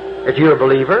 If you're a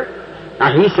believer.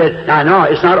 Now, He said, now, no,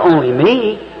 it's not only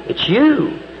me, it's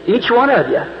you. Each one of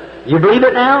you. You believe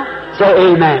it now?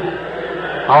 Say amen.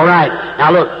 All right.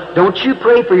 Now, look, don't you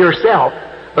pray for yourself,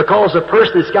 because the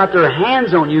person that's got their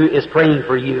hands on you is praying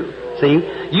for you. See?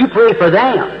 You pray for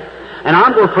them. And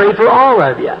I'm going to pray for all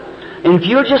of you. And if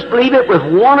you'll just believe it with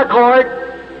one accord,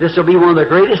 this will be one of the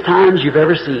greatest times you've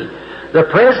ever seen. The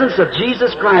presence of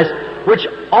Jesus Christ which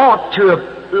ought to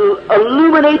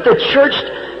illuminate the church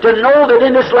to know that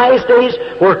in this last days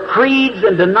where creeds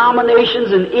and denominations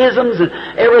and isms and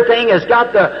everything has got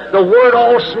the Word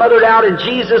all smothered out in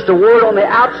Jesus, the Word on the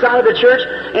outside of the church,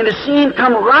 and to see Him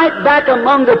come right back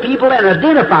among the people and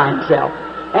identify Himself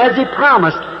as He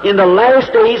promised in the last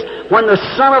days when the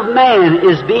Son of Man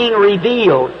is being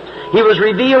revealed. He was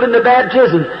revealed in the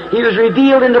baptism. He was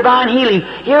revealed in divine healing.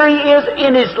 Here He is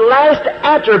in His last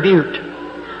attribute.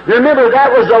 Remember,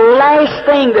 that was the last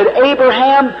thing that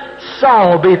Abraham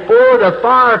saw before the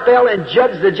fire fell and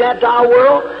judged the Gentile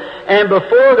world, and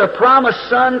before the promised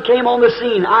son came on the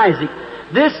scene, Isaac.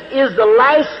 This is the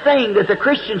last thing that the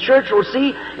Christian church will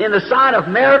see in the sign of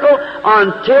miracle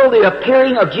until the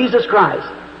appearing of Jesus Christ.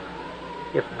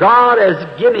 If God has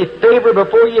given me favor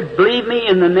before you, believe me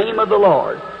in the name of the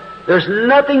Lord. There's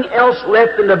nothing else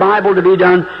left in the Bible to be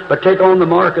done but take on the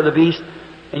mark of the beast,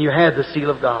 and you have the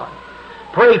seal of God.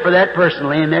 Pray for that person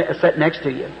sitting next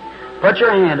to you. Put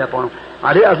your hand up on him.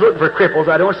 I was looking for cripples.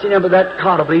 I don't see them, but that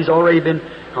Cottable's already been...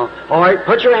 all right,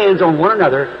 put your hands on one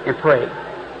another and pray.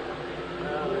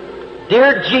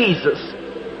 Dear Jesus,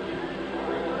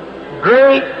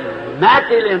 great,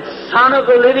 immaculate Son of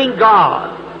the living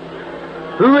God,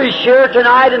 who is here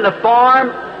tonight in the form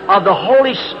of the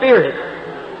Holy Spirit,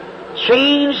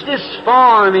 changed His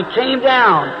form and came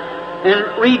down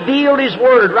and revealed His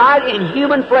Word right in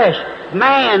human flesh,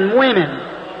 man, women,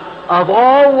 of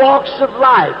all walks of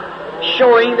life,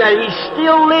 showing that He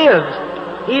still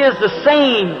lives. He is the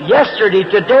same yesterday,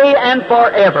 today, and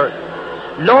forever.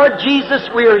 Lord Jesus,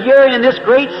 we are here in this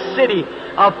great city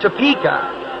of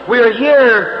Topeka. We are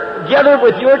here gathered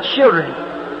with Your children,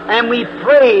 and we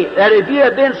pray that if You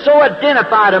have been so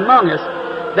identified among us,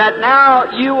 that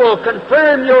now You will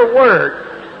confirm Your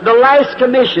Word, the last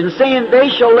commission, saying, they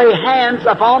shall lay hands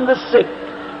upon the sick,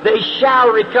 they shall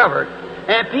recover.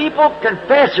 And people,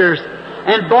 confessors,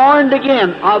 and born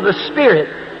again of the Spirit,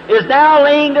 is now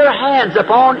laying their hands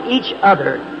upon each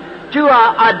other to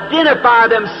identify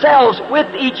themselves with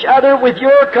each other with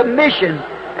Your commission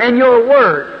and Your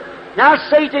Word. Now,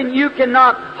 Satan, you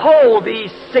cannot hold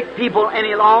these sick people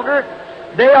any longer.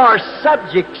 They are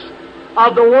subjects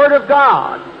of the Word of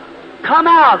God. Come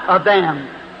out of them.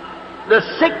 The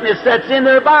sickness that's in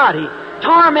their body,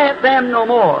 torment them no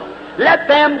more. Let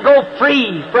them go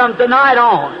free from tonight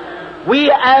on. We,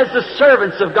 as the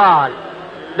servants of God,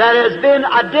 that has been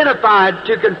identified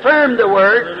to confirm the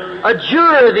Word,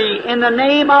 adjure Thee in the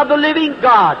name of the living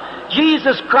God,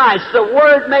 Jesus Christ, the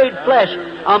Word made flesh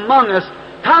among us,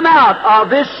 come out of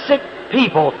this sick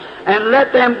people and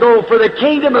let them go for the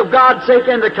kingdom of God's sake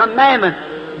and the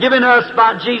commandment given us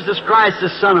by Jesus Christ, the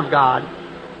Son of God.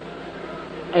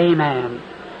 Amen.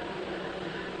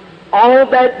 All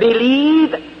that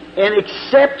believe and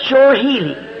accept Your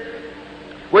healing,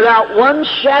 without one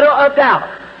shadow of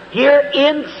doubt, here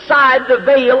inside the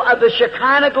veil of the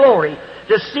Shekinah glory,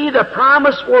 to see the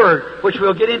promised Word, which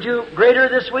we'll get into greater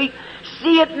this week,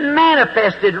 see it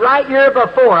manifested right here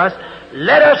before us.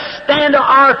 Let us stand to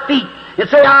our feet and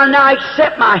say, I now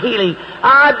accept my healing.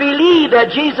 I believe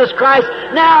that Jesus Christ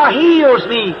now heals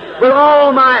me with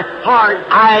all my heart.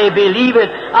 I believe it.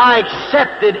 I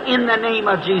accept it in the name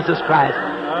of Jesus Christ.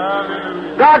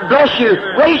 God bless you.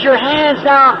 Raise your hands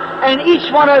now, and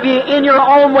each one of you in your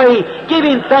own way,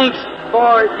 giving thanks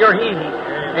for your healing.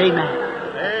 Amen.